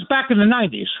was back in the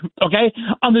 90s, okay,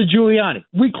 under Giuliani.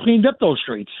 We cleaned up those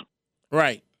streets.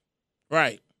 Right.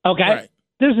 Okay? Right.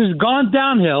 This has gone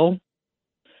downhill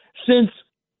since,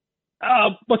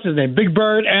 what's his name, Big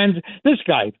Bird and this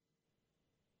guy.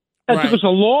 It took us a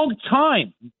long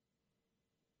time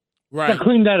to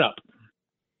clean that up.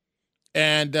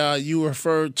 And you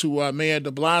referred to Mayor de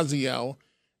Blasio,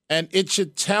 and it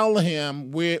should tell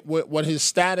him what his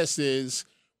status is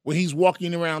when he's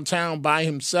walking around town by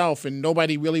himself and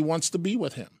nobody really wants to be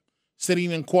with him,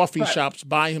 sitting in coffee shops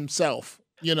by himself,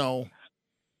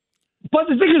 But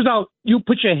the thing is, though, you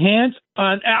put your hands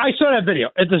on. I saw that video.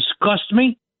 It disgusts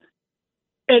me.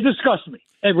 It disgusts me.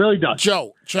 It really does.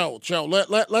 Joe.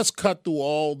 Let's cut through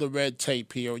all the red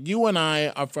tape here. You and I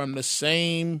are from the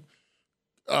same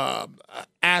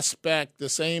aspect, the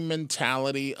same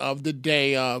mentality of the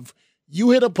day of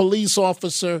you hit a police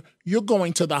officer, you're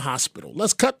going to the hospital.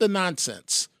 Let's cut the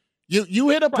nonsense. You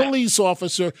hit a police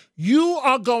officer, you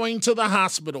are going to the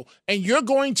hospital, and you're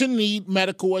going to need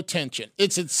medical attention.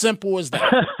 It's as simple as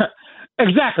that.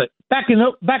 Exactly. Back in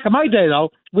my day, though,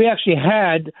 we actually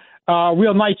had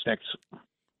real nightsticks.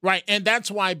 Right, and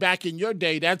that's why back in your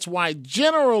day, that's why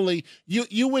generally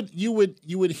you would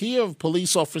hear of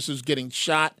police officers getting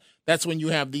shot. That's when you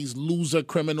have these loser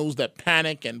criminals that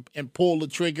panic and pull the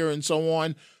trigger and so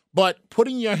on. But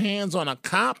putting your hands on a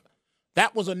cop,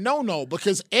 that was a no-no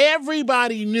because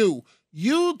everybody knew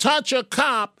you touch a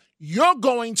cop, you're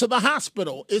going to the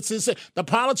hospital. The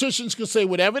politicians can say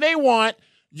whatever they want.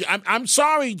 I'm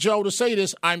sorry, Joe, to say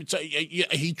this.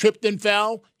 He tripped and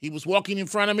fell. He was walking in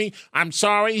front of me. I'm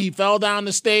sorry. He fell down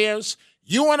the stairs.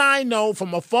 You and I know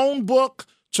from a phone book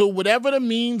to whatever the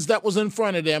means that was in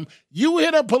front of them, you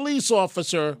hit a police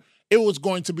officer, it was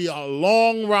going to be a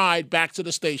long ride back to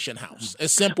the station house.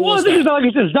 As simple as that. Well,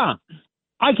 like I said, Don,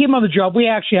 I came on the job. We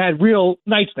actually had real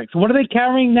nightsticks. What are they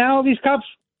carrying now, these cops?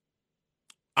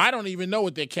 I don't even know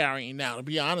what they're carrying now, to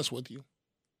be honest with you.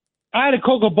 I had a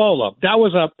Coca-Cola. That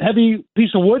was a heavy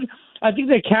piece of wood. I think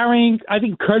they're carrying, I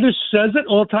think Curtis says it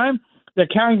all the time. They're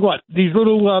carrying what? These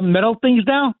little metal things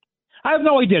now? I have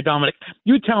no idea, Dominic.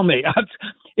 You tell me. I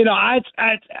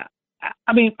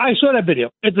mean, I saw that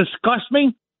video. It disgusts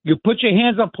me. You put your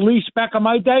hands on police back in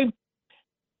my day.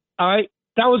 All right.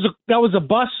 That was a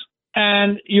bus,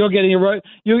 and you were getting rid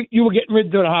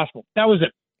of the hospital. That was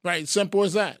it. Right. Simple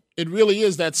as that. It really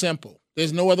is that simple.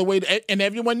 There's no other way and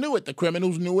everyone knew it. The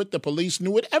criminals knew it. The police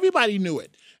knew it. Everybody knew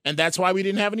it. And that's why we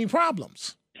didn't have any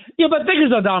problems. Yeah, but think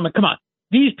is, Dominic, come on.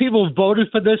 These people voted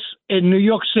for this in New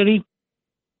York City.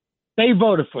 They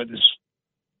voted for this.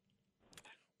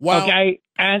 Well, okay,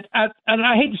 and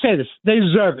I hate to say this, they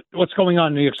deserve it. What's going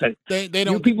on in New York City? They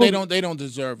don't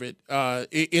deserve it.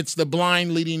 It's the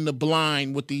blind leading the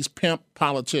blind with these pimp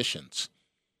politicians,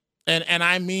 and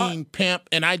I mean pimp,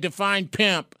 and I define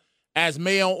pimp as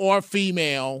male or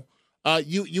female.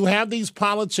 You have these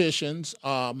politicians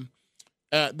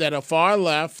that are far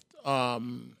left.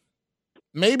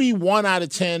 Maybe 1 out of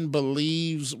 10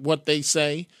 believes what they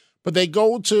say. But they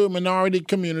go to minority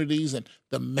communities and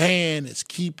the man is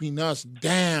keeping us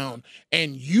down.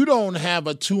 And you don't have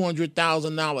a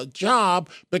 $200,000 job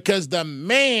because the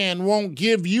man won't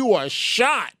give you a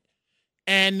shot.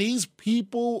 And these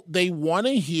people, they want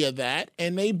to hear that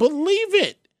and they believe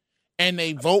it. And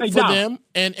they vote for them,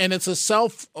 and it's a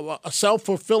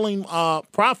self-fulfilling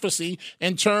prophecy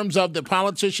in terms of the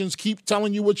politicians keep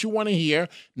telling you what you want to hear,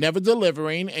 never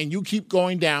delivering, and you keep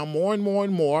going down more and more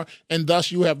and more, and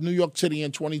thus you have New York City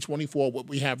in 2024, what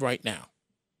we have right now.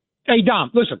 Hey,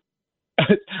 Dom, listen,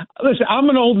 I'm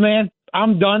an old man.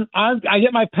 I'm done. I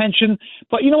get my pension.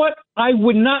 But you know what? I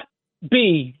would not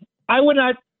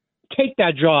take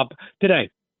that job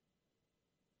today.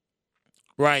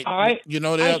 Right. All right. You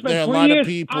know, there are a lot of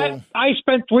people. I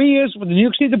spent 3 years with the New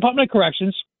York City Department of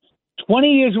Corrections, 20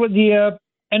 years with the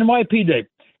NYPD.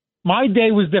 My day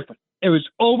was different. It was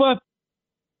over,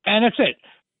 and that's it.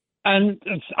 And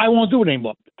I won't do it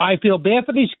anymore. I feel bad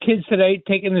for these kids today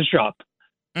taking this job.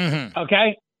 Mm-hmm.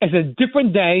 Okay? It's a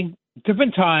different day,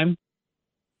 different time.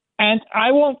 And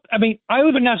I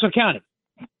live in Nassau County,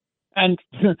 and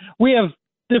we have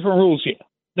different rules here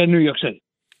than New York City.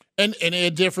 And there are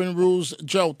different rules.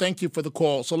 Joe, thank you for the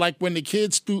call. So like when the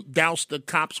kids doused the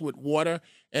cops with water,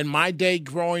 in my day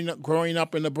growing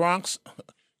up in the Bronx,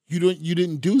 you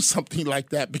didn't do something like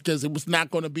that because it was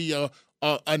not going to be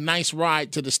a nice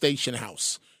ride to the station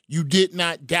house. You did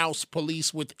not douse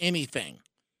police with anything.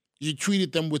 You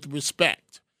treated them with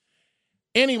respect.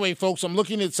 Anyway, folks, I'm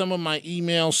looking at some of my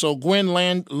emails. So Gwen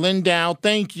Lindow,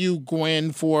 thank you,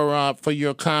 Gwen, for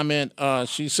your comment.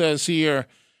 She says here,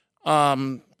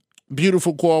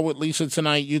 beautiful call with Lisa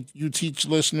tonight. You teach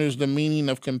listeners the meaning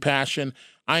of compassion.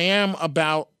 I am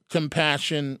about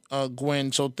compassion,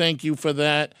 Gwen, so thank you for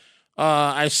that.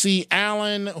 I see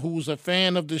Alan, who's a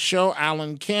fan of the show,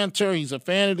 Alan Cantor. He's a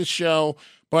fan of the show,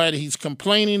 but he's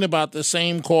complaining about the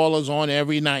same callers on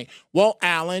every night. Well,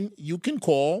 Alan, you can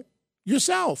call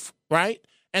yourself, right?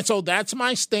 And so that's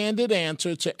my standard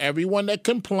answer to everyone that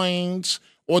complains.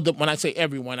 When I say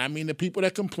everyone, I mean the people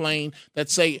that complain that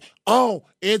say, oh,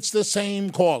 it's the same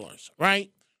callers, right?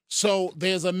 So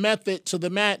there's a method to the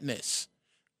madness.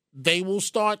 They will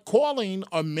start calling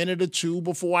a minute or two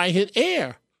before I hit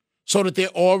air. so that they're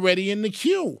already in the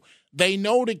queue. They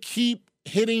know to keep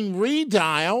hitting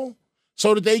redial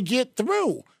so that they get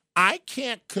through. I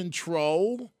can't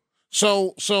control.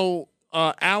 So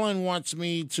Alan wants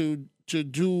me to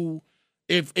do,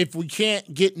 if we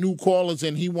can't get new callers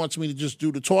in, he wants me to just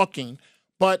do the talking.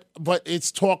 But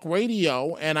it's talk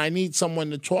radio, and I need someone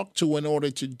to talk to in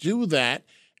order to do that.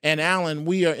 And Alan,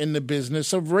 we are in the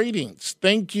business of ratings.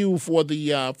 Thank you for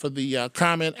the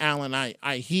comment, Alan.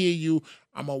 I hear you.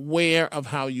 I'm aware of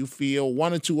how you feel.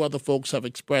 One or two other folks have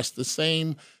expressed the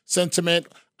same sentiment.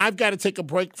 I've got to take a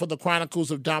break for the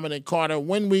Chronicles of Dominic Carter.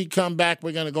 When we come back,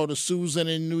 we're going to go to Susan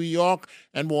in New York,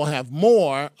 and we'll have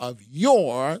more of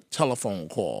your telephone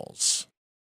calls.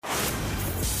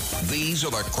 These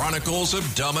are the Chronicles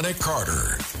of Dominic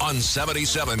Carter on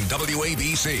 77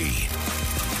 WABC.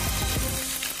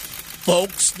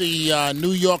 Folks, the New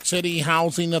York City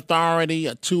Housing Authority,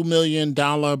 a $2 million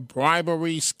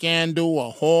bribery scandal,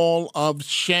 a hall of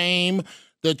shame.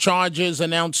 The charges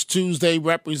announced Tuesday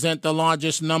represent the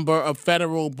largest number of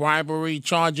federal bribery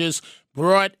charges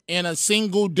brought in a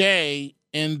single day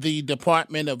in the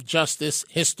Department of Justice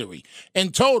history.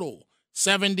 In total,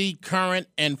 70 current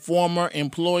and former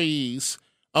employees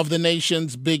of the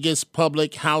nation's biggest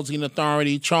public housing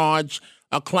authority charged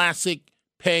a classic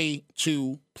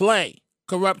pay-to-play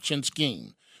corruption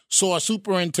scheme, saw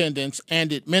superintendents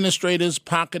and administrators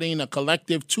pocketing a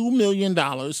collective $2 million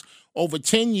over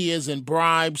 10 years in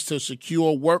bribes to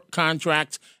secure work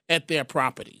contracts at their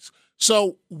properties.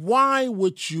 So why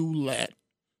would you let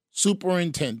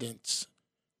superintendents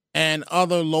and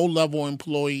other low-level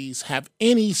employees have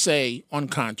any say on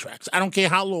contracts? I don't care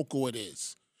how local it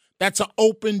is. That's an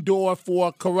open door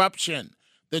for corruption.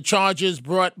 The charges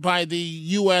brought by the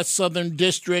U.S. Southern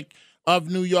District of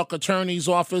New York Attorney's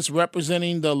Office,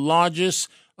 representing the largest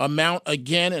amount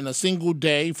again in a single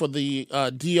day for the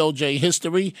DOJ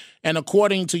history. And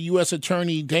according to U.S.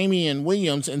 Attorney Damian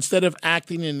Williams, instead of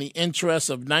acting in the interests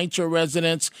of NYCHA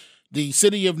residents, the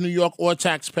city of New York, or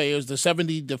taxpayers, the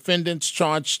 70 defendants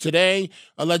charged today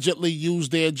allegedly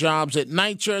used their jobs at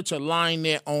NYCHA to line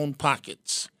their own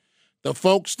pockets. The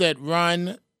folks that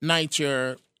run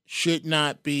NYCHA should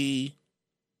not be,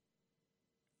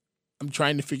 I'm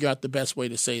trying to figure out the best way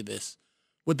to say this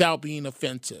without being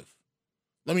offensive.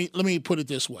 Let me put it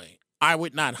this way. I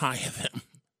would not hire them.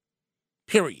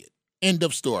 Period. End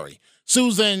of story.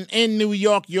 Susan in New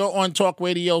York, you're on Talk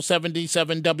Radio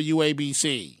 77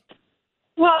 WABC.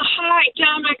 Well, hi,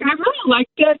 Dominic. I really like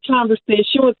that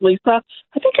conversation with Lisa.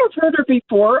 I think I've heard her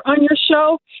before on your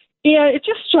show. And it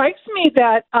just strikes me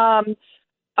that,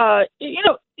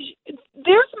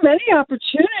 there's many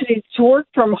opportunities to work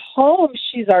from home.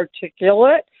 She's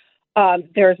articulate.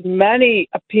 There's many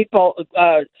people,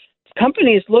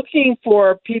 companies looking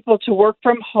for people to work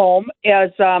from home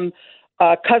as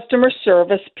customer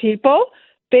service people.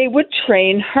 They would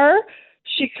train her.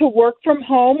 She could work from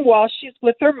home while she's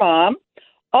with her mom.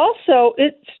 Also,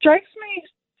 it strikes me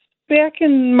back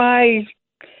in my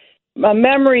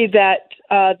memory that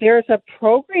there's a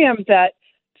program that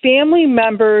family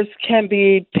members can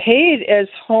be paid as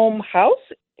home house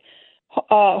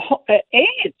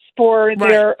aides for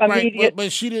their immediate.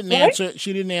 But she didn't answer.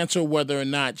 She didn't answer whether or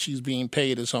not she's being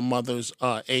paid as her mother's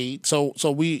aide. So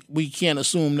we can't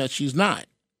assume that she's not.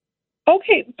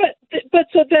 Okay, but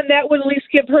so then that would at least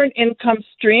give her an income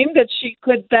stream that she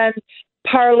could then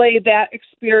parlay that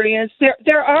experience.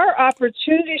 There are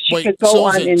opportunities she could go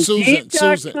on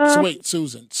Indeed.com.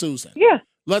 Susan. Yeah.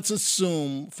 Let's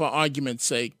assume, for argument's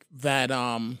sake, that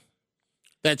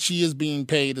that she is being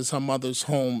paid as her mother's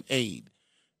home aide.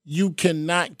 You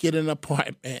cannot get an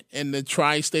apartment in the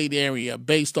tri-state area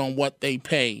based on what they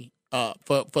pay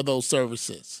for those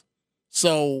services.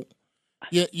 So,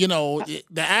 the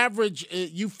average,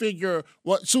 you figure,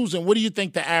 Susan, what do you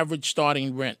think the average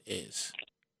starting rent is?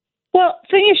 Well,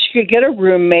 thing is, she could get a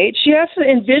roommate. She has to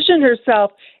envision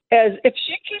herself as, if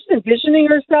she keeps envisioning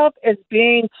herself as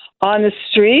being on the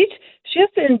street, she has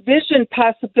to envision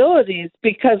possibilities,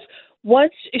 because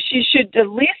once she should at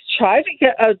least try to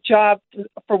get a job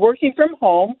for working from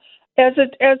home.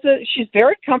 She's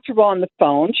very comfortable on the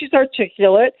phone. She's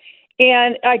articulate.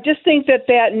 And I just think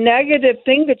that negative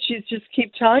thing that she's just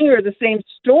keep telling her the same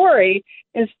story,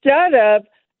 instead of,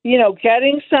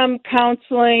 getting some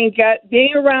counseling,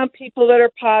 being around people that are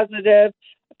positive,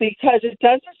 because it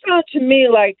doesn't sound to me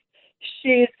like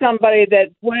she's somebody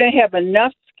that wouldn't have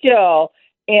enough skill,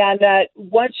 and that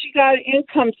once she got an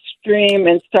income stream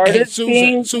and started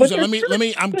Susan, let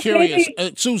me. I'm curious,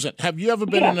 Susan. Have you ever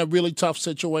been in a really tough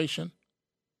situation?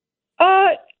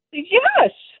 Yes.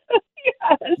 Yes.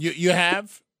 You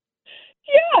have?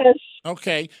 Yes.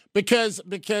 Okay, because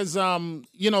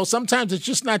sometimes it's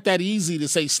just not that easy to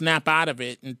say snap out of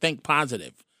it and think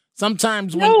positive.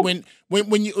 Sometimes when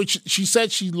she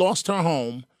said she lost her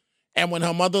home, and when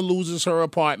her mother loses her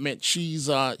apartment, she's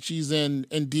in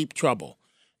deep trouble.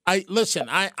 I'm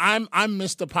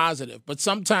Mr. Positive, but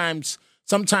sometimes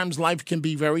life can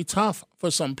be very tough for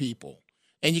some people.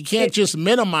 And you can't just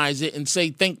minimize it and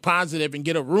say think positive and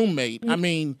get a roommate. I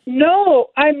mean, no,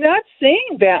 I'm not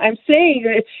saying that. I'm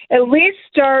saying at least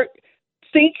start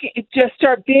thinking, just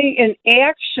start being in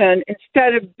action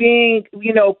instead of being,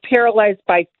 paralyzed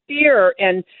by fear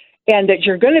and that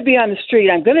you're going to be on the street.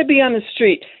 I'm going to be on the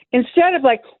street instead of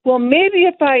like, well, maybe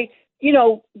if I,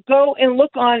 go and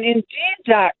look on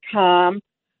Indeed.com.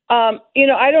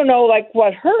 I don't know like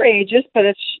what her age is, but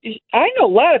I know a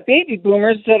lot of baby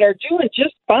boomers that are doing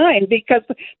just fine because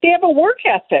they have a work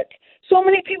ethic. So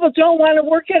many people don't want to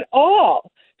work at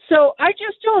all. So I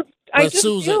just don't.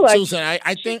 Susan,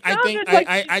 I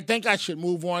think I should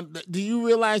move on. Do you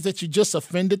realize that you just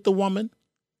offended the woman?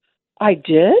 I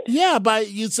did? Yeah, by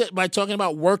talking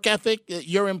about work ethic,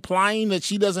 you're implying that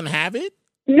she doesn't have it?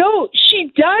 No,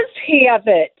 she does have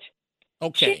it.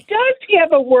 Okay. She does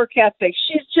have a work ethic.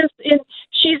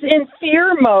 She's in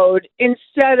fear mode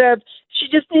instead of, she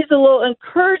just needs a little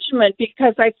encouragement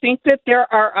because I think that there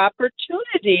are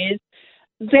opportunities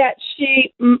that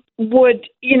she would,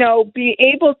 be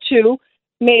able to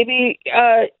maybe,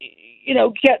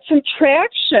 get some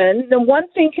traction. Then one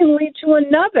thing can lead to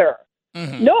another.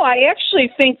 Mm-hmm. No, I actually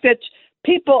think that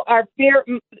people are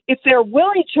if they're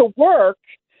willing to work,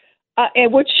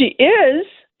 and which she is.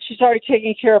 She's already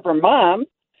taking care of her mom.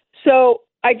 So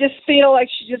I just feel like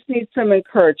she just needs some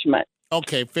encouragement.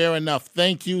 Okay, fair enough.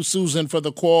 Thank you, Susan, for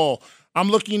the call. I'm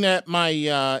looking at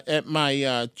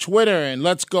my Twitter, and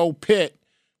Let's Go Pitt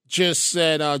just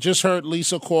said, just heard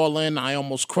Lisa call in. I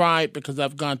almost cried because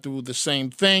I've gone through the same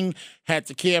thing. Had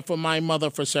to care for my mother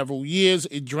for several years.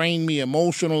 It drained me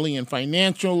emotionally and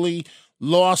financially.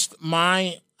 Lost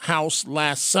my house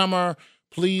last summer.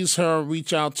 Please have her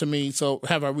reach out to me so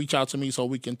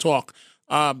we can talk.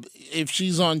 If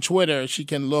she's on Twitter, she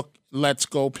can look Let's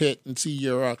Go Pitt and see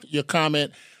your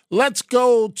comment. Let's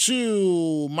go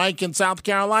to Mike in South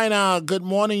Carolina. Good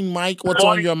morning, Mike. What's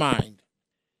on your mind?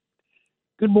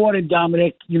 Good morning,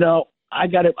 Dominic. I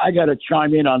gotta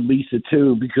chime in on Lisa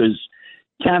too because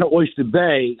town of Oyster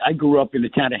Bay. I grew up in the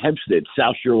town of Hempstead,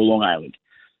 South Shore of Long Island,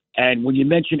 and when you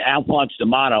mentioned Al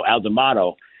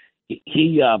D'Amato,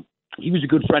 he was a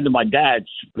good friend of my dad's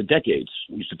for decades.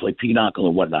 We used to play pinochle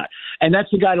and whatnot. And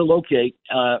that's the guy to locate,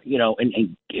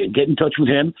 and get in touch with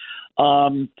him.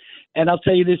 And I'll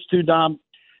tell you this too, Dom.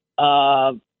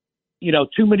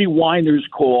 Too many whiners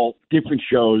call different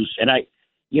shows, and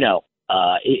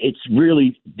it's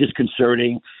really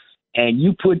disconcerting. And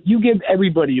you give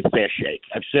everybody a fair shake.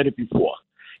 I've said it before.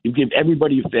 You give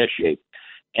everybody a fair shake.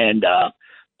 And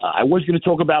I was going to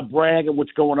talk about Bragg and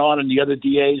what's going on in the other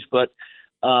DAs, but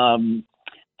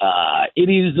it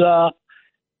is,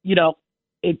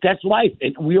 that's life.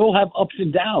 And we all have ups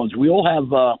and downs. We all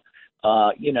have,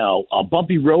 a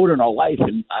bumpy road in our life.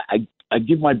 And I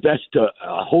give my best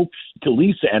hopes to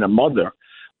Lisa and her mother.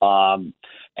 And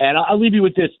I'll leave you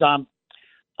with this, Tom.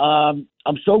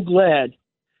 I'm so glad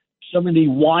some of the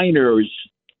whiners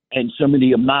and some of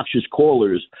the obnoxious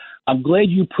callers, I'm glad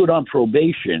you put on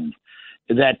probation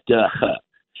that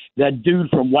dude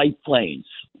from White Plains,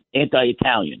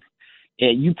 anti-Italian.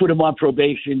 And you put him on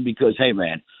probation because, hey,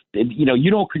 man,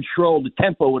 you don't control the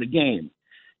tempo of the game.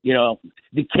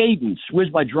 The cadence,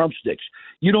 where's my drumsticks?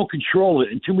 You don't control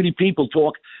it. And too many people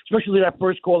talk, especially that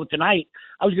first caller tonight.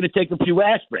 I was going to take a few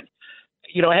aspirin.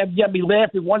 You had me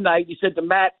laughing one night. You said to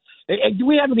Matt, hey, do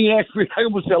we have any aspirin? I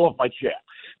almost fell off my chair.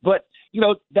 But,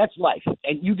 that's life.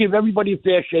 And you give everybody a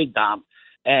fair shake, Dom.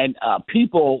 And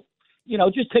people,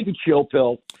 just take a chill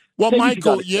pill. Well,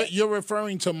 Michael, you're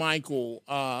referring to Michael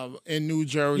in New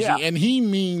Jersey, and he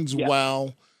means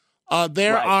well.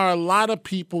 There are a lot of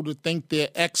people that think they're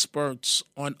experts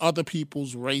on other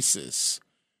people's races.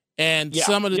 And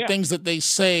some of the things that they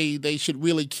say they should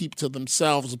really keep to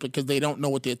themselves because they don't know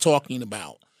what they're talking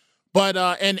about. But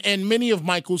and many of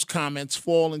Michael's comments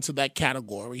fall into that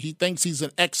category. He thinks he's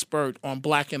an expert on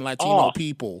Black and Latino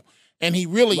people, and he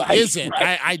really isn't.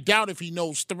 I doubt if he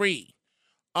knows three.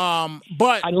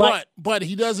 But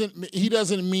he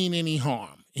doesn't mean any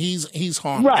harm. He's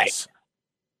harmless. Right.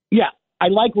 Yeah. I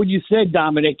like what you said,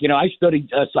 Dominic. I studied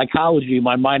psychology.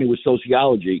 My minor was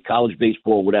sociology, college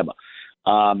baseball, whatever.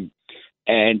 And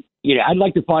I'd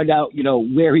like to find out,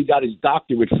 where he got his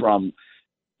doctorate from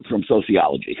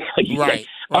sociology. Right.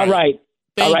 All right.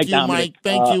 Thank you, Mike.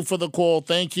 Thank you for the call.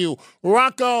 Thank you.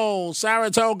 Rocco,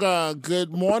 Saratoga.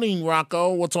 Good morning,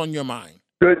 Rocco. What's on your mind?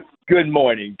 Good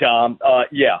morning, Dom.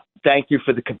 Thank you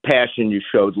for the compassion you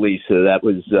showed Lisa. That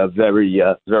was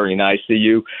very nice of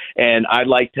you. And I'd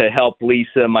like to help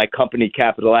Lisa, my company,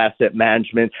 Capital Asset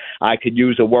Management. I could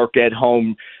use a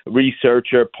work-at-home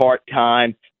researcher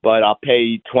part-time, but I'll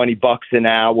pay $20 an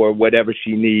hour, whatever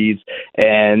she needs.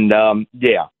 And,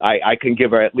 I can give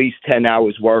her at least 10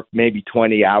 hours work, maybe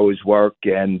 20 hours work.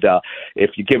 And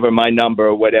if you give her my number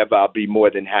or whatever, I'll be more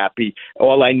than happy.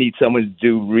 All I need someone to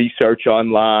do research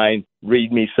online,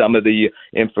 read me some of the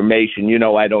information,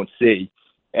 I don't see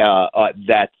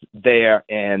that's there.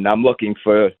 And I'm looking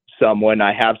for someone.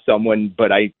 I have someone,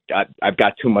 but I've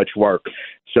got too much work.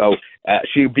 So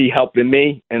she'll be helping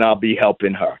me, and I'll be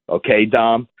helping her. Okay,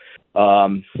 Dom?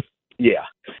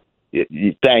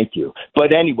 Thank you.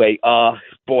 But anyway,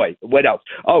 what else?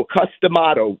 Oh,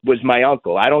 Customato was my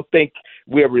uncle. I don't think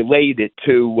we're related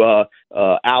to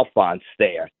Alphonse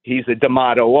there. He's a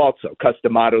D'Amato also.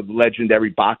 Customato, the legendary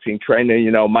boxing trainer,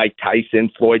 Mike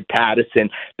Tyson, Floyd Patterson.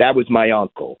 That was my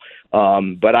uncle.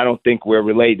 But I don't think we're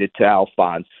related to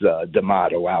Alphonse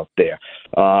D'Amato out there.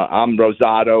 I'm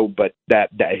Rosato, but that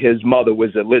his mother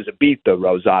was Elizabetha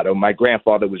Rosato. My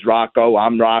grandfather was Rocco.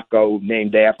 I'm Rocco,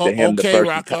 named after him. Okay, the first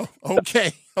Rocco.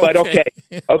 Okay. But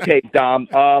okay, Dom.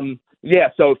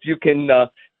 So if you can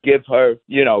give her,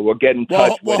 or get in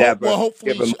touch, whatever.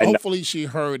 Hopefully she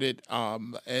heard it.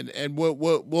 And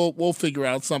we'll figure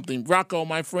out something. Rocco,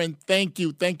 my friend, thank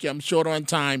you. I'm short on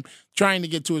time, trying to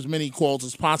get to as many calls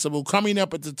as possible. Coming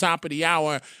up at the top of the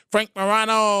hour, Frank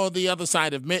Morano, the other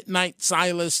side of midnight.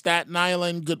 Silas, Staten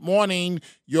Island. Good morning.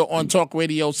 You're on Talk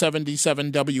Radio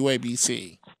 77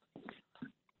 WABC.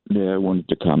 Yeah, I wanted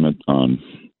to comment on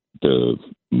the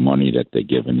money that they're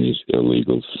giving these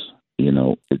illegals.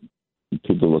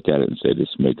 People look at it and say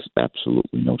this makes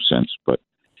absolutely no sense, but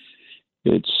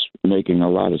it's making a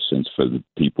lot of sense for the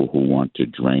people who want to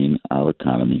drain our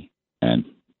economy and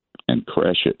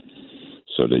crash it.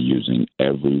 So they're using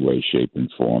every way, shape,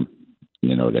 and form.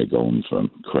 They're going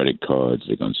from credit cards.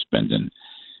 They're going to spending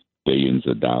billions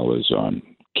of dollars on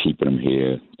keeping them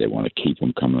here. They want to keep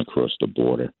them coming across the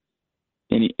border.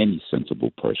 Any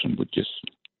sensible person would just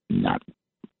not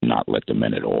let them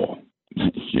in at all.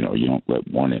 You don't let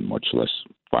one in, much less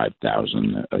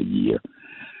 5,000 a year.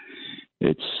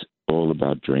 It's all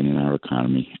about draining our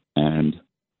economy and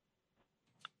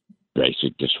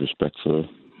basic disrespect for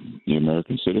the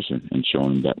American citizen and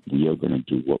showing that we are going to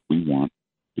do what we want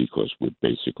because we're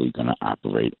basically going to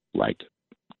operate like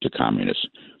the communists.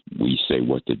 We say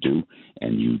what to do,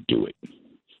 and you do it.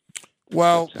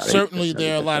 Well, certainly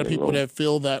there are a lot of people that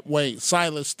feel that way.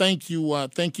 Silas, thank you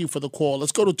for the call.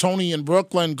 Let's go to Tony in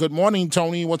Brooklyn. Good morning,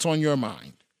 Tony. What's on your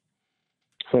mind?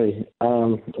 Hey,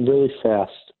 really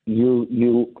fast.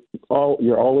 You're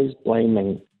always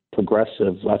blaming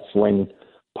progressive left-wing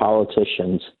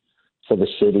politicians for the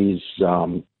city's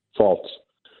faults,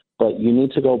 but you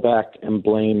need to go back and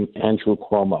blame Andrew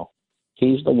Cuomo.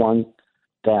 He's the one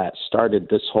that started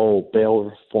this whole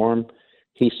bail reform.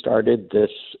 He started this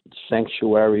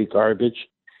sanctuary garbage.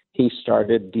 He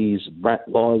started these rent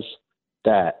laws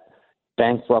that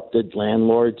bankrupted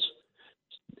landlords.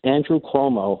 Andrew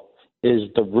Cuomo is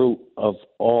the root of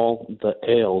all the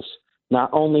ails,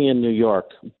 not only in New York,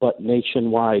 but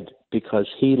nationwide, because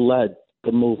he led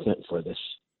the movement for this.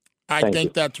 I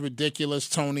think that's ridiculous,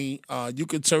 Tony. You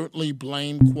could certainly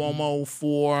blame Cuomo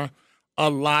for a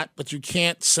lot, but you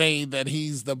can't say that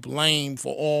he's the blame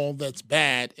for all that's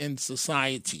bad in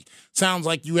society. Sounds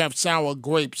like you have sour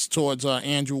grapes towards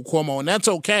Andrew Cuomo, and that's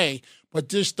okay, but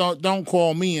just don't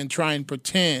call me and try and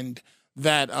pretend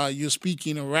that you're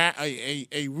speaking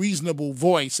a reasonable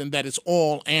voice and that it's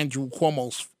all Andrew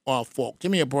Cuomo's fault.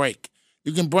 Give me a break.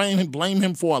 You can blame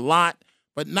him for a lot,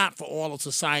 but not for all of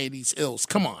society's ills.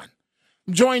 Come on.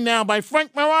 I'm joined now by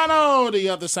Frank Morano, the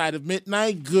other side of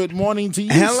midnight. Good morning to you,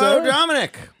 Hello, sir.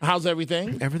 Dominic. How's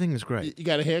everything? Everything is great. You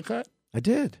got a haircut? I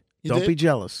did. You Don't did? be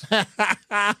jealous.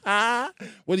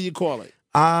 What do you call it?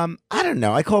 I don't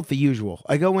know. I call it the usual.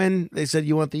 I go in. They said,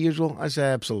 "You want the usual?" I say,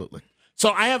 "Absolutely."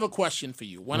 So I have a question for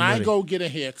you. When I go get a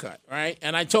haircut, right?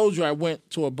 And I told you I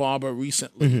went to a barber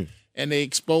recently, and they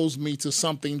exposed me to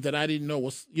something that I didn't know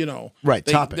was, right.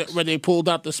 Topics. Where they pulled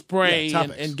out the spray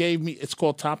and gave me. It's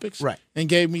called Topics, right? And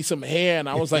gave me some hair, and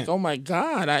I was like, "Oh my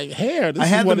God, hair!" I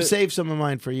had them save some of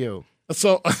mine for you.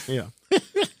 So yeah.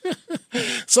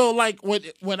 So like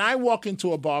when I walk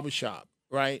into a barbershop,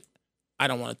 right? I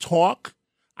don't want to talk.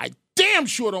 I damn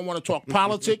sure don't want to talk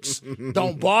politics.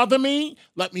 Don't bother me.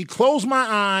 Let me close my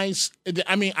eyes.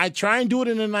 I mean, I try and do it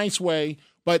in a nice way,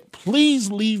 but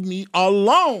please leave me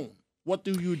alone. What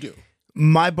do you do?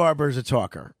 My barber's a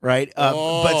talker, right?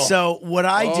 But so what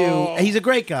I do, he's a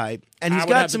great guy, and he's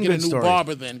got some good stories. I would have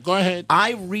to get a new barber then. Go ahead.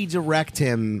 I redirect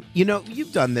him. You know,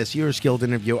 you've done this. You're a skilled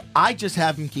interviewer. I just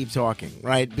have him keep talking,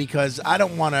 right? Because I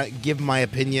don't want to give my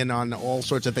opinion on all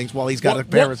sorts of things while he's got a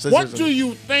pair of scissors. What do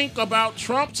you think about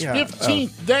Trump's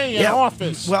 15th day in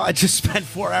office? Well, I just spent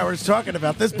 4 hours talking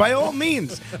about this. By all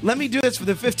means, let me do this for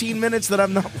the 15 minutes that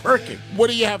I'm not working. What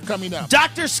do you have coming up?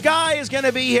 Dr. Sky is going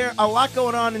to be here. A lot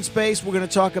going on in space. We're going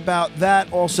to talk about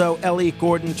that. Also, Elliot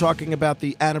Gordon talking about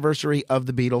the anniversary of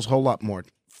the Beatles. Whole lot more.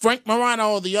 Frank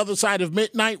Morano, The Other Side of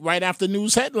Midnight, right after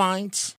news headlines.